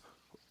Bucks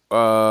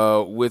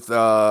with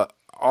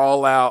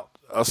all out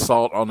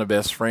assault on the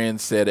best friend,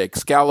 said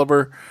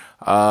Excalibur.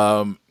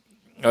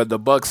 The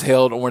Bucks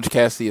held Orange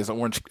Cassidy as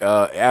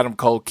Adam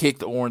Cole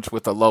kicked Orange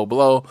with a low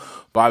blow.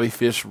 Bobby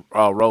Fish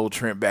rolled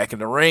Trent back in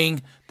the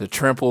ring. The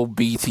triple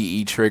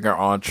BTE trigger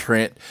on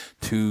Trent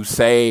to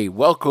say,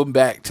 welcome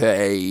back to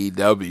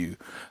AEW.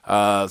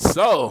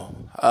 So,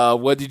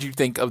 what did you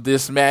think of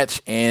this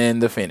match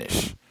and the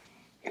finish?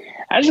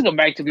 I just go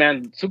back to,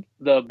 man,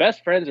 the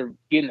best friends are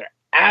getting their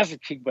ass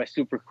kicked by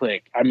Super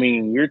Click. I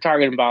mean, you're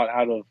talking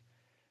about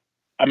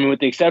with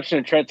the exception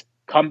of Trent's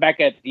comeback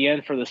at the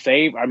end for the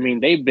save, I mean,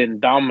 they've been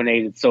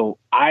dominated. So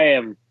I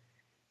am,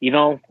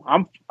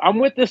 I'm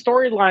with the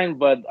storyline,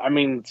 but I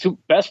mean,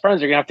 best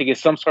friends are gonna have to get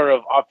some sort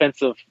of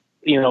offensive,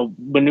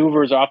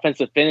 maneuvers or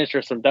offensive finish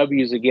or some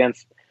W's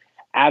against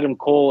Adam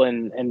Cole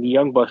and the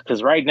Young Bucks,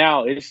 because right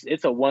now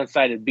it's a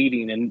one-sided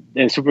beating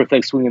and Super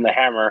Click swinging the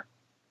hammer.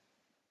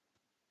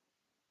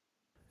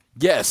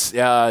 Yes,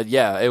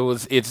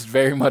 it's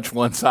very much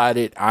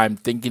one-sided. I'm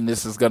thinking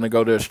this is going to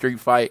go to a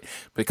street fight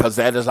because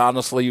that is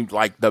honestly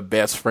like the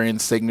best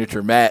friends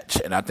signature match,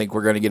 and I think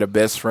we're going to get a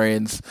best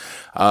friends.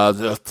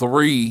 We're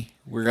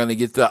going to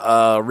get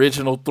the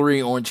original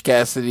three: Orange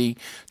Cassidy,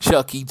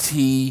 Chucky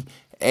T,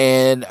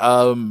 and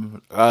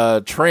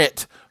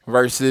Trent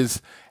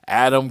versus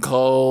Adam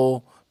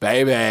Cole,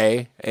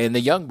 baby, and the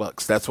Young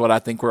Bucks. That's what I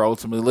think we're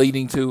ultimately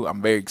leading to.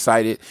 I'm very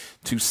excited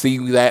to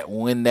see that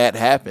when that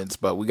happens,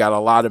 but we got a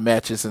lot of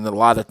matches and a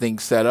lot of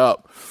things set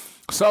up.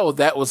 So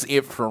that was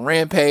it for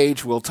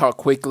Rampage. We'll talk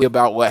quickly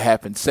about what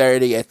happened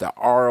Saturday at the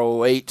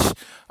ROH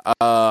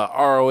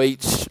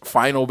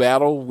final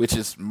battle,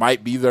 which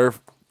might be their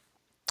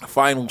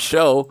final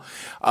show.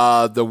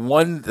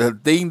 The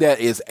thing that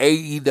is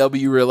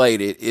AEW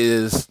related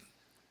is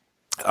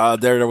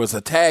there was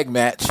a tag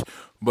match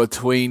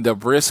between the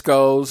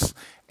Briscoes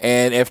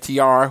and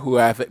FTR, who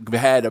have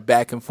had a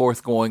back and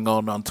forth going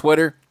on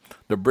Twitter.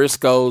 The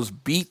Briscoes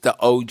beat the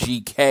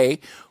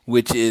OGK,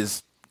 which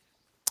is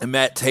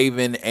Matt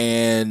Taven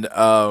and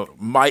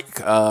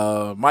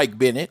Mike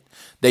Bennett.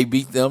 They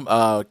beat them.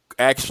 Maria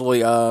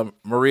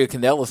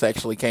Kanellis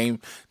actually came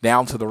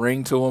down to the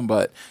ring to him.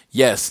 But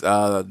yes,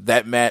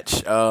 that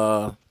match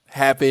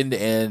happened,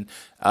 and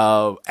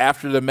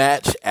after the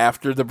match,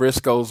 after the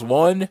Briscoes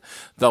won,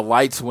 the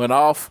lights went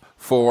off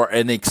for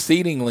an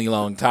exceedingly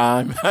long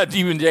time.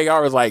 Even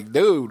JR was like,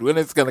 dude, when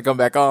it's going to come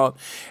back on?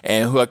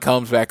 And who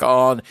comes back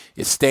on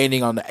is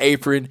standing on the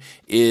apron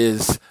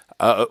is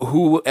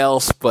who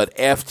else but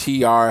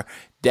FTR,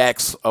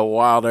 Dax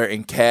Wilder,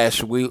 and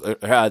Cash Wheeler.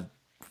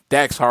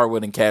 Dax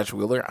Harwood and Cash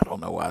Wheeler. I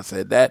don't know why I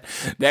said that.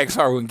 Dax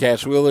Harwood and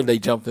Cash Wheeler, they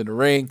jumped in the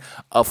ring.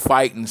 A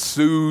fight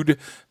ensued.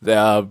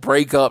 The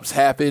breakups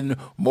happened.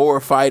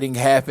 More fighting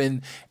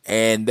happened.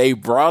 And they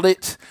brought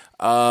it.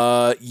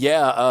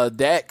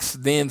 Dax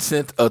then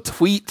sent a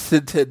tweet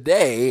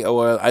today,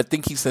 or I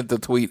think he sent a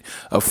tweet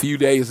a few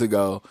days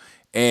ago,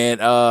 and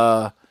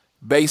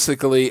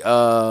basically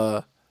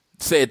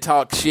said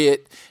talk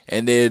shit,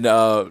 and then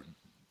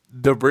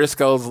the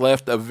Briscoes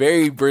left a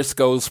very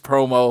Briscoes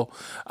promo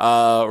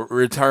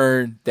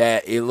return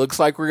that it looks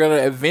like we're going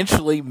to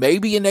eventually,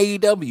 maybe in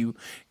AEW,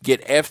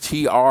 get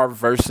FTR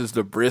versus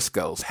the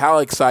Briscoes. How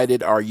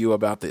excited are you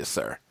about this,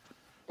 sir?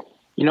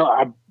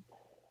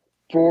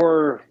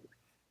 For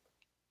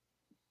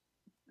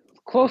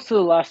close to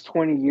the last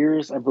 20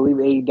 years, I believe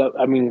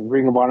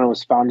Ring of Honor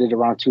was founded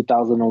around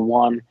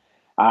 2001.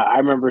 I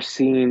remember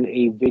seeing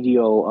a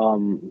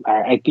video.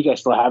 I think I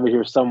still have it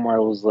here somewhere.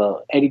 It was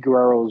Eddie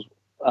Guerrero's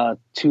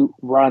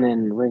run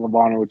in Ring of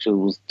Honor, which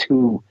was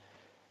two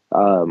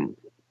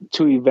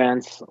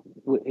events.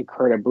 It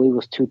occurred, I believe, it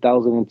was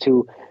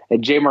 2002.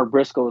 And J. Mark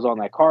Briscoe was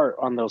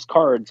on those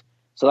cards.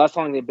 So that's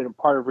how long they've been a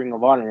part of Ring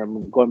of Honor. I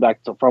mean, going back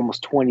for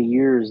almost 20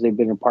 years, they've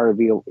been a part of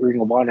Ring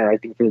of Honor, I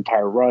think, for the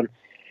entire run.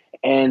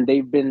 And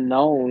they've been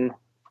known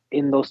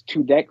in those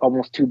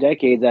almost 2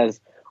 decades as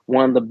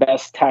one of the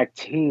best tag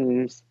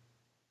teams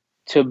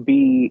to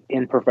be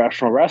in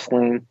professional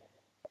wrestling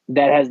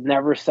that has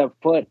never set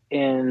foot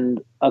in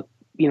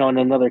in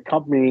another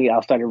company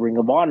outside of Ring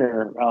of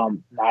Honor,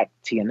 not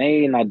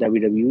TNA, not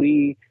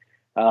WWE,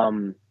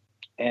 and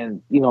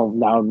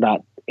now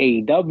not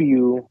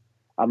AEW.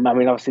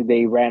 Obviously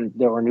they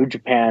were New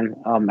Japan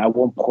at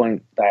one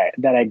point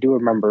that I do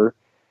remember,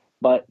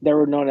 but they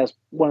were known as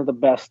one of the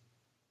best,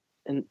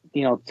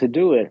 to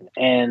do it.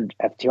 And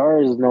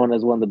FTR is known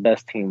as one of the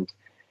best teams.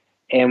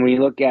 And when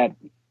you look at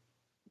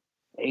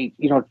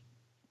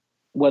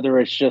whether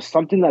it's just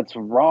something that's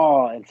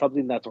raw and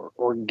something that's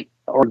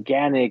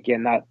organic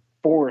and not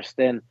forced,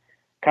 and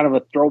kind of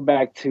a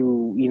throwback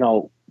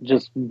to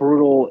just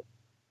brutal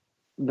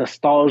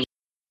nostalgia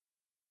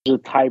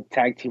type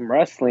tag team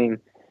wrestling.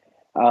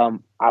 I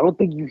don't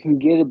think you can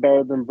get it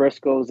better than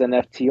Briscoes and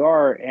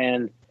FTR,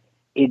 and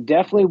it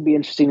definitely would be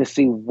interesting to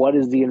see what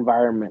is the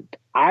environment.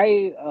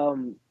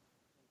 One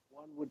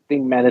would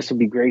think, man, this would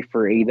be great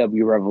for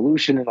AEW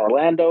Revolution in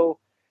Orlando.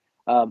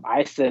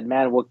 I said,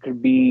 man, what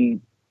could be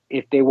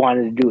if they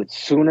wanted to do it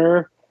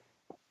sooner?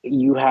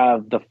 you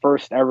have the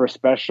first ever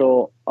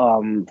special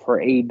for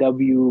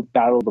AEW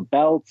Battle of the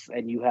Belts,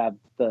 and you have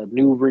the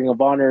new Ring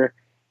of Honor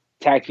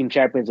Tag Team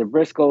Champions of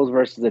Briscoes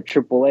versus the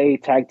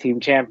AAA Tag Team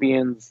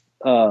Champions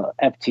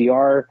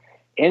FTR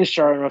in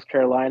Charlotte, North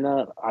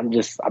Carolina. I'm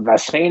not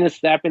saying it's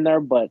snapping there,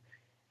 but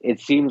it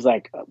seems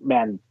like,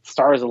 man,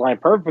 stars align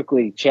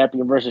perfectly.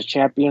 Champion versus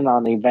champion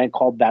on the event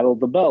called Battle of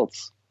the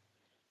Belts.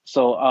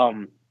 So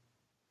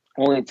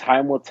only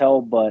time will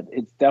tell, but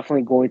it's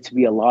definitely going to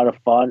be a lot of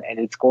fun, and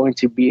it's going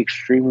to be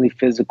extremely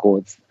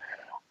physical.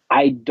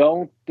 I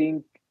don't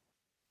think,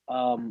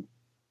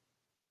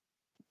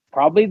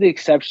 probably the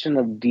exception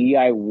of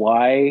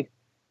DIY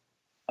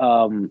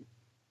and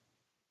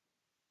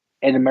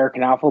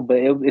American Alpha, but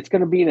it's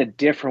going to be in a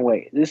different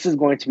way. This is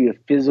going to be a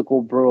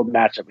physical, brutal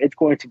matchup. It's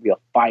going to be a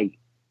fight.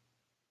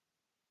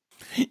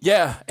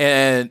 Yeah,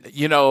 and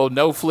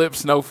no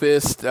flips, no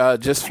fist,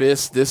 just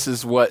fist. This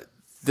is what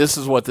this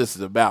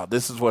is about.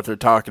 This is what they're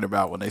talking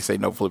about when they say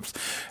no flips.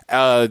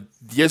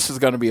 This is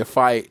going to be a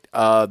fight.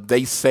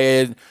 They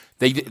said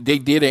they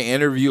did an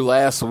interview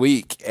last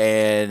week,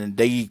 and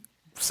they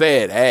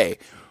said, "Hey,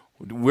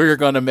 we're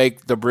going to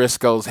make the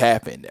Briscoes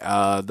happen."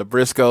 The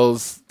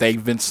Briscoes,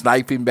 they've been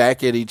sniping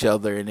back at each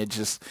other, and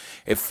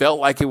it felt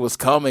like it was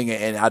coming.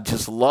 And I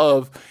just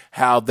love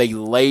how they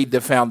laid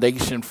the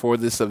foundation for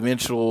this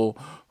eventual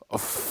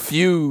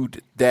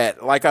feud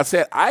that, like I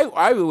said,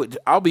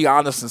 I'll be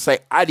honest and say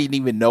I didn't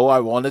even know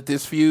I wanted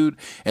this feud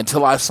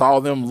until I saw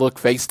them look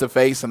face to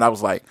face, and I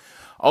was like,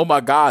 oh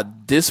my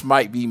God, this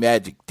might be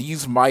magic.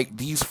 These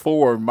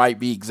four might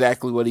be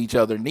exactly what each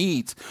other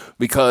needs,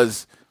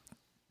 because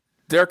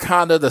they're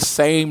kind of the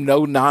same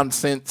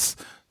no-nonsense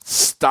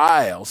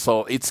style.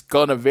 So it's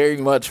going to very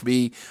much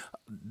be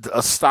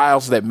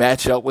styles that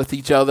match up with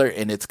each other,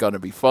 and it's going to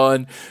be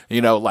fun.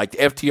 Like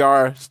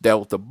FTR dealt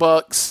with the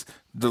Bucks,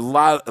 a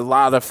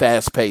lot of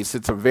fast pace.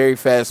 It's a very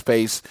fast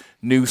paced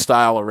new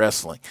style of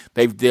wrestling.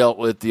 They've dealt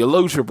with the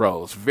Illusion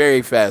Bros,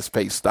 very fast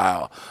paced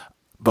style.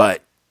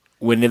 But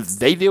when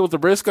they deal with the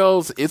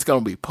Briscoes, it's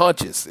going to be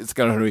punches. It's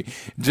going to be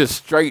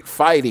just straight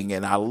fighting,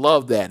 and I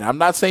love that. And I'm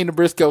not saying the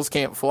Briscoes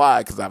can't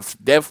fly, because I've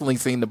definitely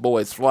seen the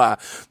boys fly.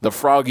 The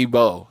Froggy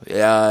Bow,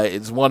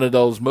 it's one of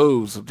those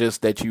moves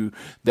just that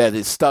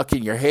is stuck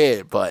in your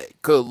head. But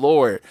good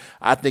Lord,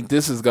 I think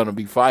this is going to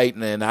be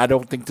fighting, and I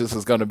don't think this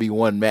is going to be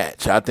one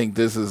match. I think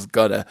this is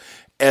going to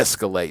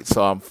escalate.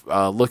 So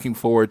I'm looking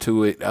forward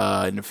to it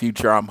in the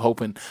future. I'm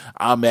hoping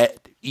I'm at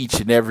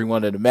each and every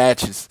one of the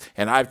matches.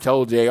 And I've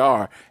told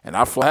JR, and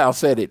I flat out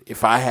said it,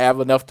 if I have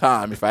enough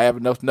time, if I have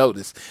enough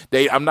notice,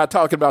 I'm not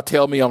talking about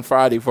tell me on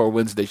Friday for a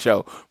Wednesday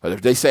show, but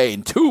if they say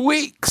in 2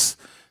 weeks,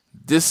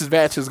 this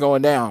match is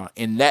going down,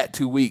 in that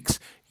 2 weeks,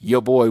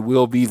 your boy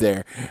will be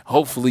there.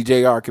 Hopefully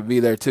JR can be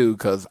there too,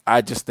 because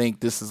I just think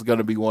this is going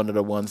to be one of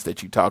the ones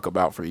that you talk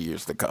about for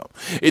years to come.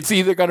 It's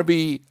either going to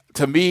be,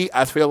 to me,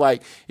 I feel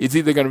like it's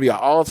either going to be an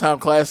all-time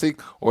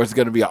classic or it's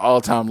going to be an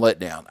all-time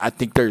letdown. I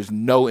think there's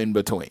no in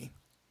between.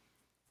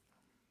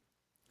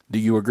 Do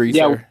you agree,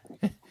 sir?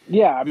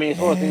 Yeah, I mean, it's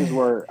one of the things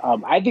where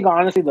I think,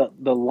 honestly,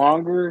 the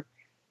longer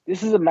 –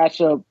 this is a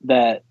matchup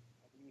that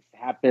needs to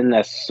happen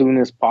as soon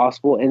as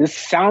possible. And this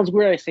sounds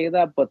weird I say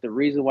that, but the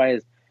reason why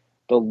is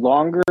the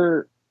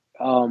longer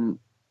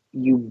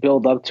you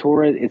build up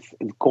to it, it's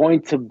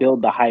going to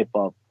build the hype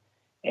up.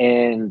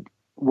 And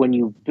when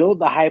you build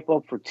the hype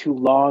up for too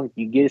long,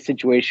 you get a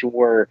situation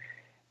where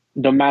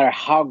no matter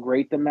how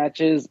great the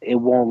match is, it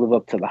won't live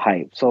up to the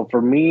hype. So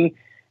for me,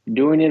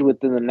 doing it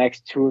within the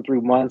next 2 or 3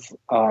 months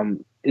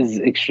is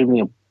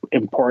extremely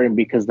important,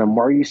 because the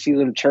more you see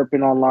them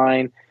chirping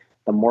online,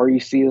 the more you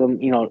see them,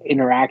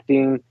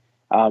 interacting,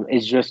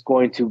 is just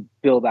going to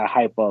build that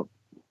hype up.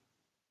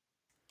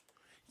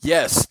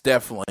 Yes,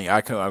 definitely.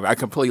 I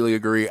completely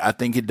agree. I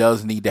think it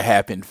does need to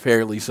happen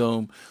fairly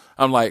soon.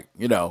 I'm like,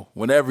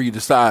 whenever you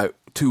decide,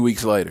 2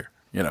 weeks later,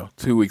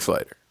 2 weeks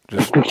later.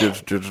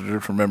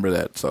 Just remember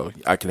that, so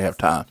I can have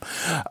time.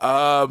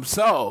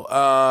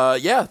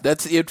 Yeah,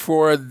 that's it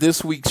for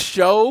this week's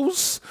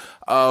shows.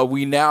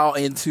 We now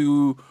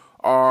into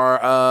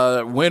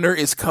our Winter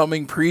is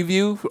Coming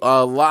preview,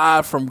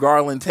 live from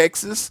Garland,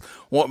 Texas.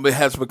 One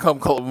has become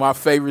my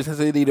favorite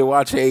city to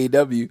watch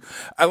AEW.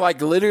 I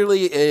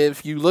literally,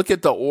 if you look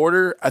at the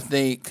order, I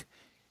think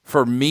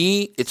for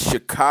me, it's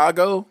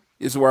Chicago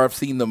is where I've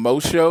seen the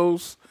most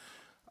shows.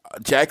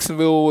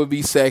 Jacksonville would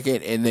be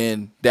second, and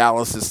then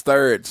Dallas is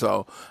third.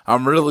 So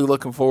I'm really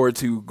looking forward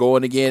to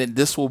going again. And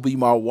this will be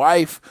my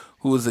wife,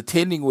 who is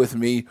attending with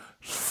me,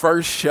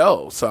 first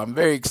show. So I'm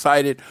very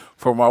excited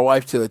for my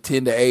wife to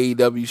attend the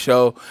AEW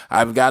show.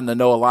 I've gotten to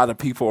know a lot of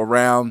people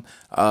around,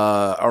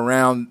 where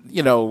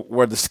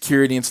the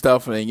security and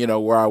stuff,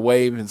 and, where I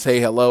wave and say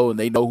hello, and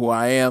they know who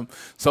I am.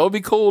 So it'd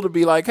be cool to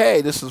be like,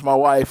 hey, this is my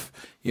wife.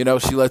 She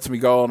lets me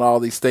go on all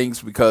these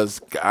things,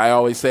 because I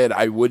always said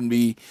I wouldn't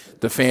be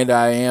the fan that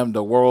I am,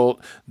 the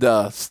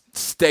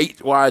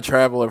statewide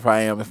traveler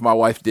if my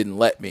wife didn't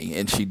let me,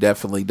 and she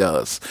definitely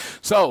does.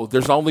 So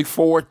there's only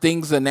 4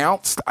 things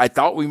announced. I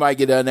thought we might might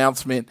get an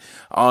announcement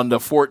on the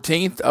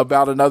 14th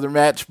about another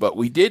match, but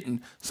we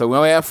didn't. So we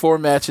only have 4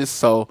 matches,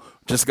 so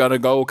just going to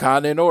go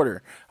kind of in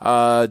order.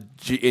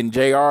 And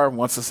JR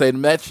wants to say the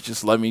match,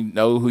 just let me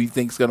know who you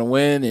think's going to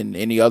win and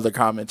any other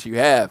comments you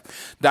have.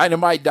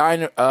 Dynamite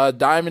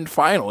Diamond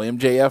Final,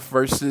 MJF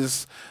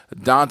versus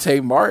Dante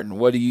Martin.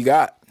 What do you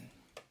got?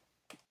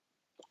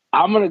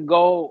 I'm going to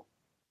go,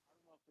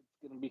 I don't know if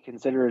it's going to be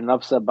considered an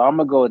upset, but I'm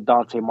going to go with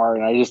Dante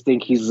Martin. I just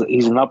think he's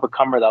an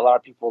up-and-comer that a lot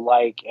of people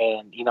like,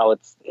 and,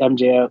 it's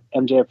MJF.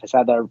 MJF has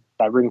had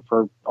that ring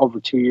for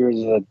over 2 years,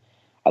 and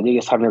I think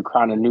it's time to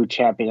crown a new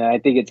champion, and I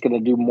think it's going to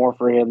do more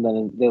for him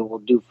than it will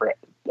do for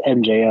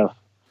MJF.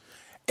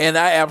 And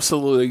I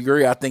absolutely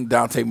agree. I think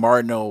Dante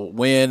Martin will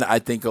win. I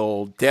think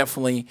it'll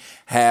definitely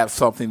have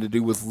something to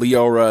do with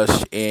Lio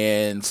Rush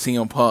and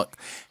CM Punk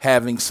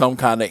having some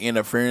kind of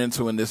interference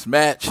in this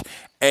match.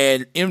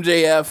 And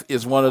MJF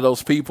is one of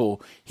those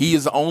people.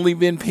 He's only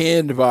been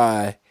pinned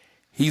by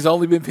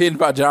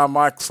Jon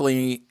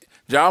Moxley,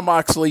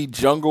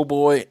 Jungle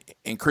Boy,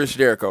 and Chris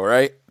Jericho,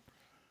 right?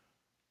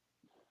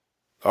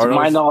 To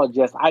my knowledge,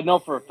 yes. I know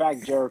for a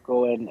fact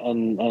Jericho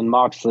and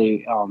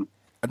Moxley.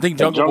 I think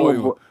Jungle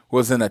Boy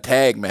was in a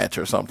tag match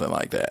or something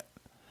like that.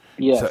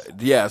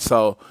 Yes.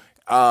 So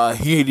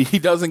he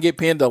doesn't get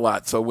pinned a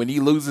lot. So when he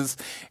loses,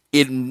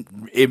 it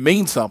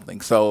means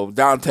something. So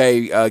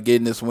Dante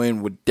getting this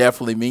win would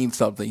definitely mean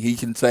something. He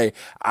can say,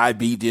 I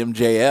beat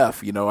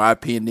MJF. I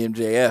pinned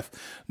MJF.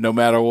 No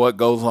matter what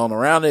goes on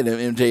around it,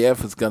 and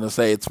MJF is going to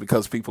say it's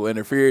because people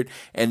interfered,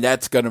 and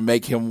that's going to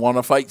make him want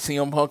to fight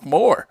CM Punk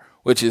more,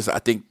 which is, I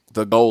think,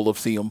 the goal of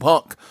CM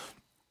Punk.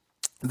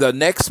 The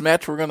next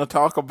match we're going to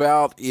talk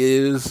about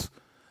is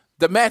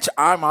the match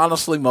I'm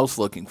honestly most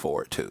looking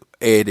forward to.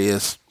 It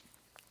is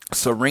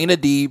Serena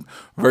Deeb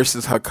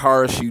versus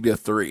Hikaru Shida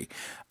 3.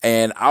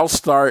 And I'll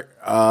start.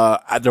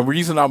 The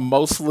reason I'm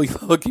mostly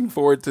looking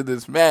forward to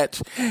this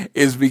match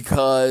is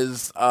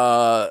because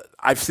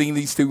I've seen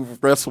these two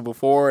wrestle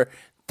before.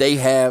 They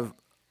have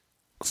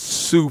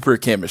super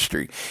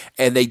chemistry,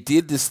 and they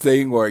did this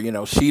thing where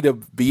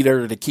Shida beat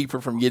her to keep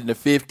her from getting to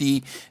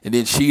 50, and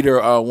then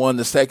Shida won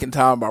the second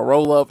time by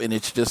roll up, and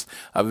it's just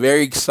a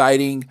very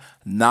exciting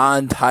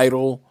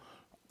non-title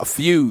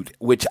feud,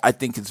 which I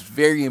think is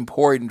very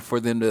important for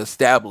them to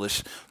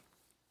establish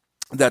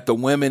that the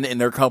women in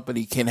their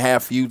company can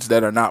have feuds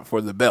that are not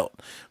for the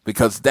belt,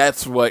 because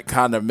that's what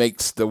kind of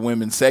makes the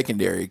women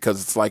secondary,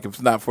 because it's like if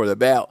it's not for the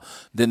belt,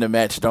 then the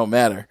match don't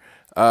matter.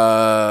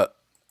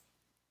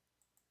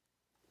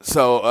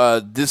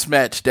 So this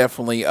match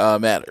definitely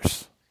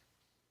matters.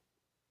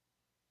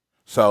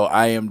 So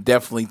I am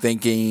definitely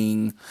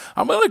thinking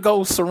I'm going to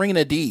go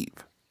Serena Deeb.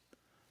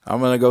 I'm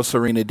going to go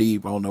Serena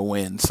Deeb on the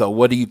win. So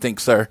what do you think,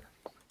 sir?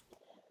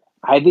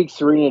 I think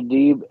Serena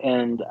Deeb,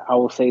 and I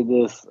will say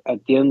this,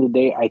 at the end of the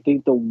day, I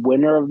think the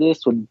winner of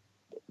this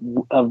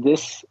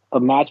a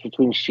match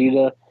between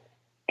Shida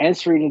and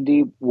Serena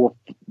Deeb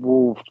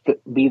will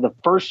be the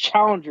first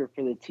challenger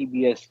for the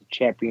TBS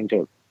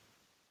championship.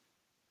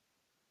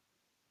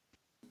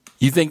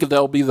 You think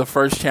they'll be the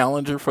first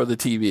challenger for the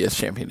TBS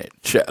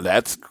championship?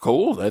 That's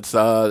cool. That's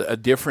a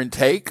different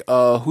take.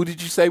 Who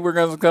did you say we're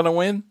going to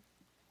win?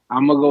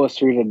 I'm going to go with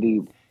Serena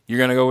Deeb. You're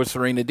going to go with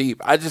Serena Deeb.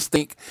 I just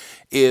think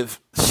if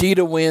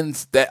Shida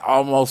wins, that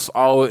almost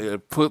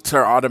puts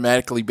her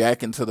automatically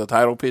back into the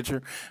title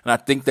picture, and I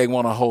think they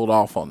want to hold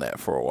off on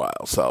that for a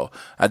while. So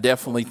I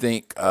definitely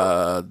think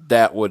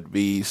that would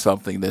be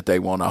something that they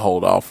want to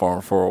hold off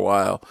on for a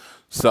while.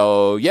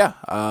 So,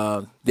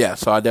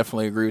 so I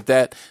definitely agree with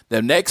that. The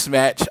next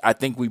match, I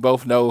think we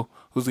both know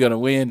who's going to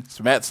win.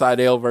 It's Matt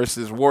Sydal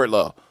versus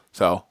Wardlow.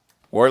 So,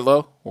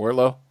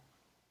 Wardlow.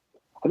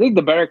 I think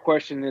the better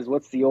question is,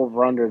 what's the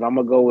over-under? I'm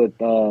going to go with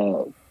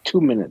 2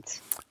 minutes.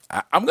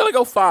 I'm going to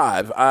go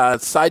 5.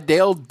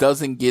 Sydal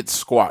doesn't get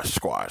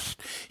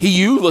squashed.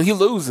 He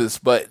loses,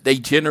 but they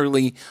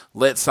generally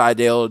let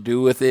Sydal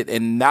do with it.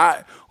 And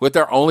not with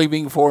there only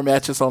being 4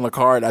 matches on the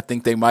card, I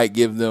think they might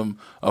give them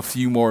a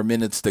few more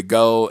minutes to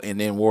go, and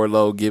then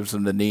Wardlow gives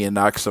them the knee and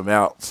knocks them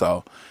out.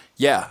 So,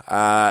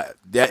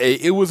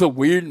 it was a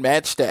weird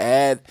match to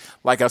add.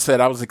 Like I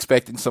said, I was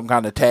expecting some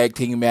kind of tag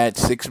team match,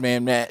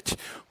 6-man match.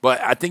 But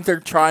I think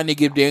they're trying to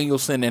give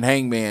Danielson and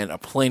Hangman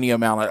plenty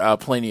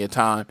of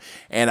time,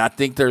 and I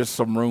think there's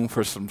some room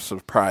for some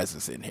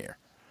surprises in here.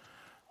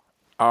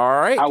 All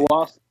right. I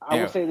will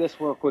say this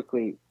real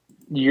quickly.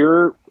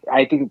 I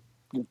think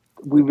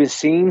we've been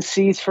seeing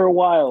C's for a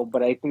while,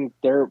 but I think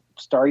they're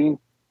starting.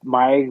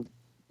 My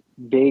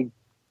big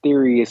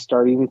theory is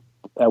starting.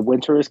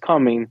 Winter is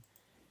coming.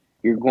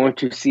 You're going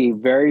to see a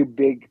very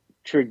big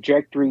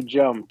trajectory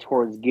jump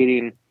towards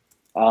getting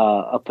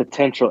a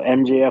potential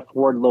MJF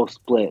Wardlow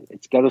split.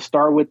 It's going to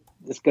start on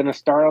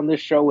this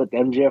show with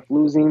MJF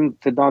losing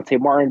to Dante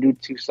Martin due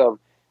to some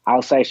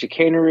outside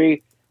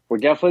chicanery. We're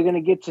definitely going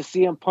to get to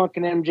CM Punk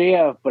and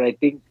MJF, but I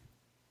think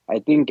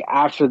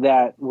after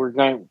that we're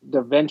going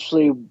to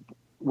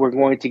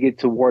get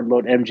to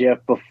Wardlow and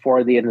MJF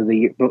before the end of the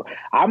year. But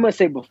I'm going to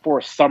say before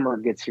summer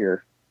gets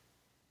here.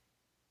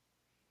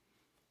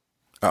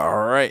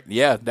 All right.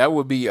 Yeah, that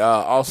would be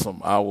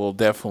awesome. I will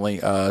definitely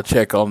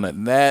check on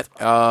that.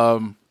 Hold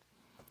on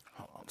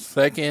a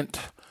second.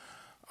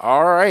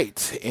 All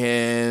right.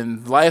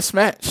 And last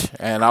match,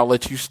 and I'll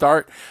let you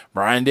start.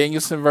 Bryan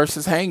Danielson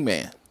versus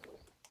Hangman.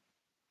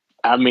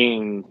 I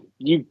mean,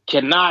 you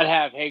cannot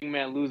have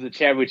Hangman lose the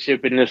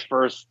championship in this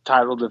first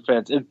title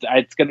defense.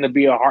 It's going to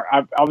be a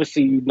hard.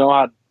 Obviously, you know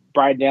how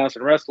Bryan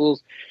Danielson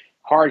wrestles,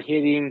 hard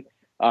hitting,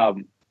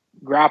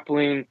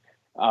 grappling.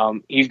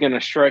 He's going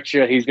to stretch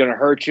you. He's going to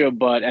hurt you.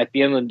 But at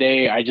the end of the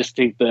day, I just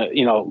think that,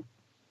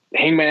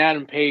 Hangman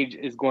Adam Page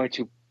is going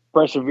to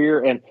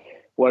persevere. And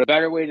what a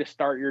better way to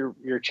start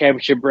your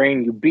championship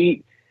reign. You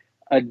beat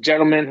a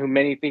gentleman who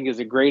many think is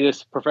the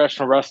greatest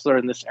professional wrestler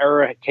in this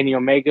era, Kenny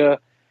Omega.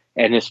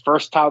 And his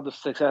first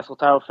successful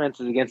title defense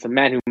is against a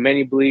man who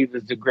many believe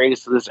is the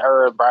greatest of this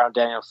era, Bryan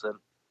Danielson.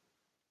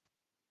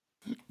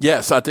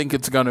 Yes, I think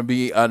it's going to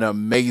be an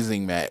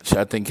amazing match.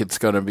 I think it's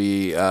going to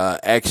be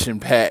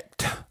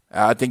action-packed.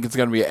 I think it's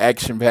going to be an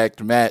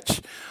action-packed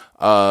match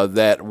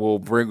that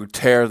will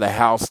tear the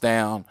house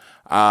down.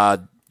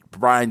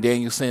 Bryan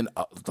Danielson,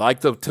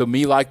 like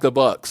the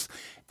Bucks,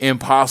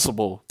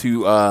 impossible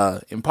to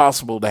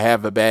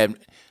have a bad.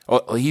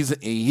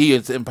 He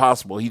is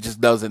impossible. He just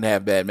doesn't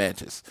have bad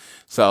matches.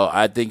 So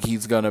I think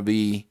he's gonna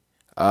be.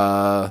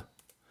 I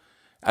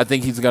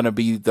think he's gonna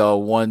be the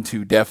one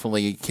to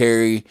definitely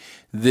carry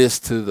this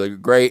to the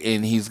great,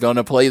 and he's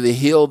gonna play the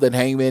heel that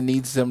Hangman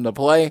needs him to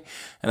play.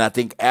 And I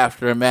think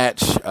after a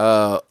match,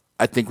 I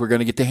think we're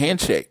gonna get the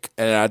handshake.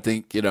 And I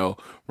think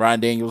Bryan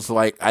Daniels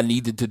like, I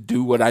needed to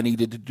do what I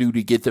needed to do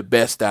to get the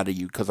best out of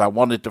you because I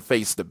wanted to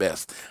face the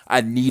best. I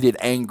needed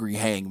angry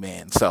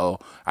Hangman. So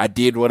I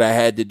did what I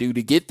had to do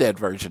to get that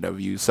version of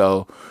you.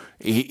 So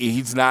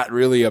he's not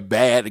really a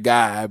bad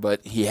guy,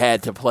 but he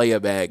had to play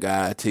a bad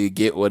guy to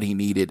get what he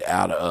needed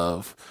out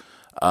of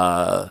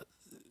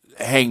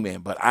Hangman.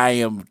 But I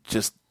am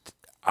just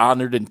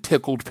honored and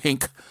tickled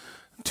pink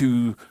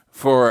to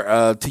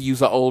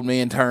use an old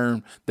man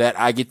term that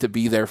I get to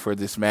be there for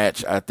this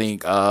match. I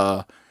think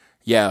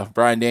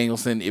Bryan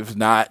Danielson, if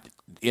not,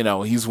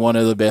 he's one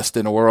of the best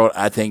in the world.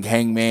 I think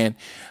Hangman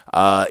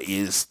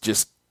is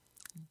just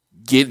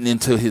getting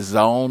into his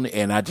zone,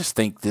 and I just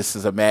think this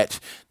is a match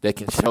that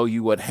can show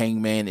you what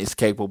Hangman is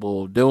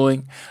capable of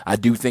doing. I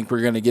do think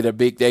we're going to get a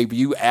big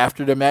debut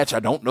after the match. I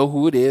don't know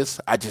who it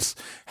is. I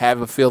just have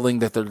a feeling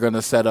that they're going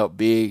to set up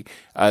big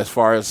as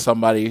far as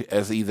somebody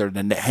as either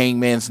the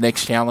Hangman's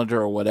next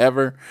challenger or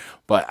whatever,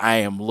 but I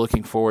am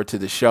looking forward to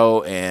the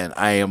show, and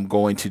I am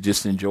going to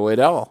just enjoy it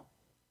all.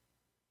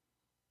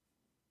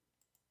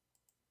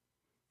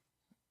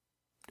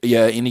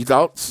 Yeah, any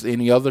thoughts?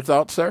 Any other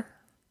thoughts, sir?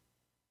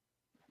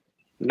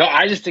 No,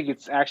 I just think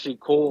it's actually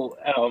cool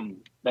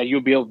that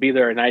you'll be able to be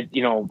there. And I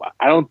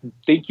don't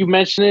think you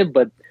mentioned it,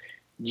 but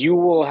you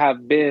will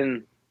have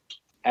been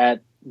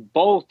at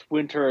both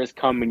Winter Is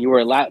Coming. You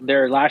were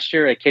there last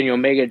year at Kenny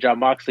Omega, Jon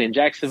Moxley in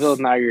Jacksonville.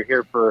 Now you're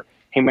here for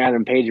Hangman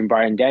Adam Page and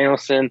Bryan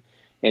Danielson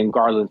in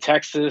Garland,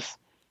 Texas.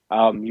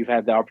 You've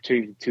had the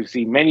opportunity to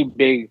see many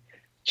big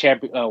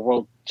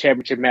world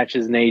championship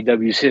matches in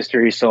AEW's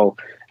history. So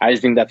I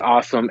just think that's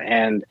awesome.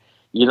 And,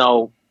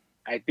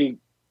 I think,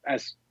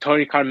 as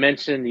Tony Khan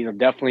mentioned,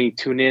 definitely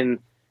tune in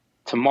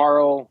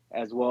tomorrow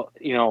as well,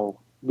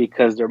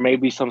 because there may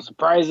be some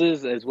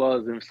surprises as well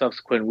as in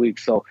subsequent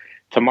weeks. So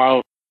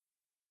tomorrow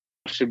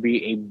should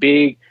be a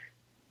big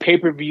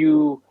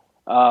pay-per-view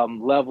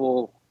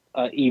level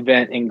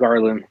event in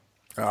Garland.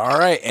 All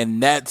right,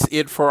 and that's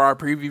it for our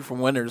preview from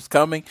Winter Is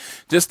Coming.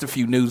 Just a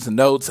few news and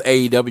notes.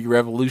 AEW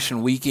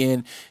Revolution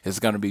Weekend is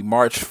going to be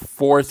March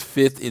 4th,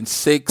 5th, and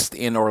 6th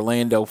in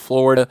Orlando,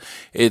 Florida.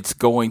 It's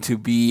going to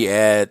be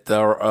at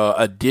the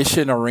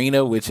Edition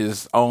Arena, which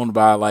is owned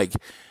by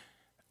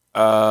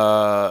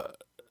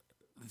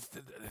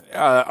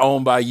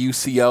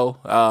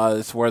UCO.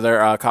 It's where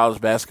their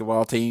college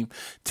basketball team.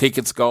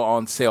 Tickets go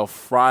on sale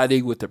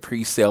Friday with the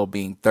pre-sale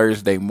being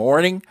Thursday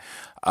morning.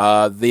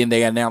 Then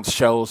they announced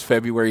shows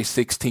February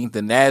 16th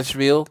in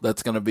Nashville.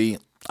 That's going to be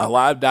a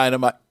live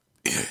Dynamite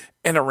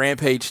and a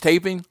Rampage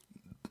taping.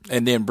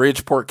 And then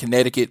Bridgeport,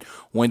 Connecticut,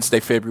 Wednesday,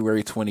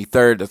 February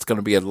 23rd. That's going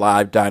to be a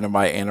live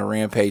Dynamite and a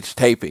Rampage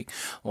taping.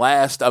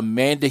 Last,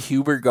 Amanda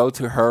Huber, go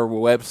to her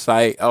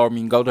website,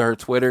 go to her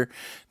Twitter.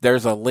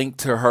 There's a link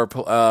to her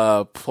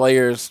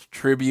Players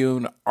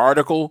Tribune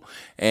article,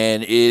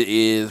 and it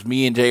is,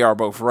 me and JR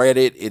both read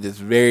it. It is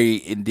very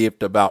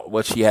in-depth about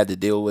what she had to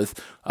deal with,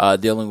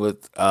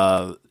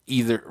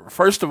 either,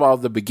 first of all,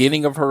 the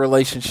beginning of her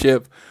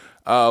relationship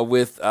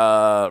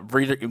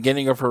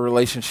beginning of her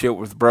relationship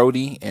with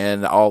Brody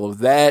and all of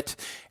that,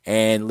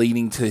 and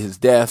leading to his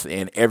death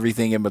and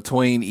everything in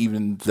between,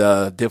 even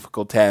the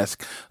difficult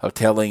task of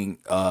telling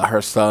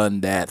her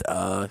son that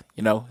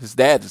his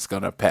dad is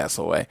going to pass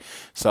away.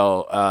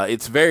 So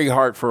it's very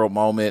hard for a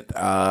moment.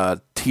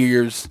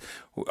 Tears.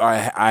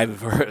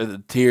 I've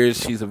heard tears.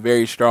 She's a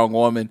very strong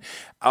woman.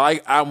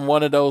 I'm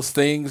one of those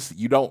things.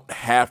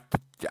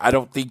 I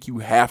don't think you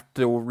have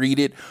to read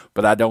it,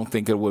 but I don't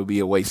think it would be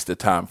a waste of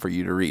time for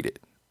you to read it.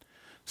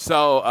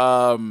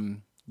 So,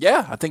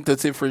 Yeah, I think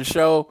that's it for the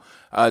show.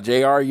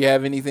 JR, you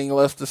have anything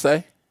left to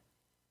say?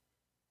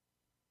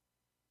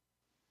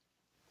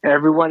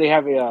 Everybody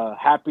have a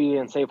happy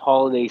and safe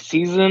holiday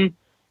season,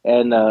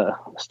 and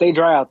stay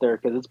dry out there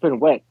because it's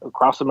been wet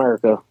across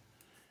America.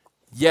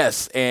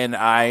 Yes, and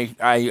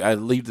I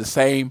leave the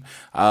same.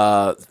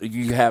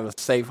 You have a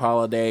safe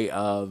holiday.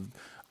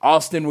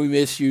 Austin, we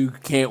miss you.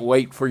 Can't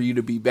wait for you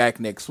to be back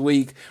next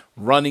week.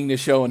 Running the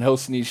show and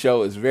hosting the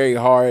show is very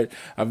hard.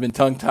 I've been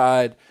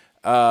tongue-tied.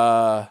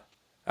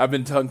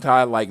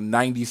 Like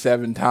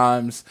 97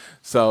 times,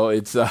 so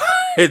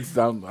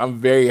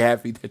I'm very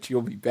happy that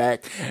you'll be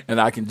back,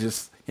 and I can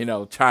just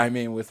chime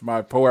in with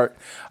my part.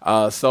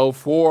 So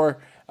for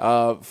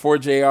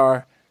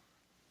JR,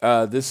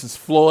 this is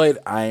Floyd.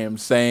 I am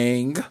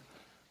saying,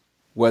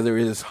 whether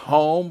it is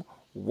home,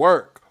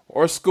 work,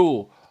 or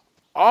school,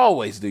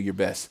 always do your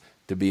best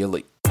to be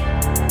elite.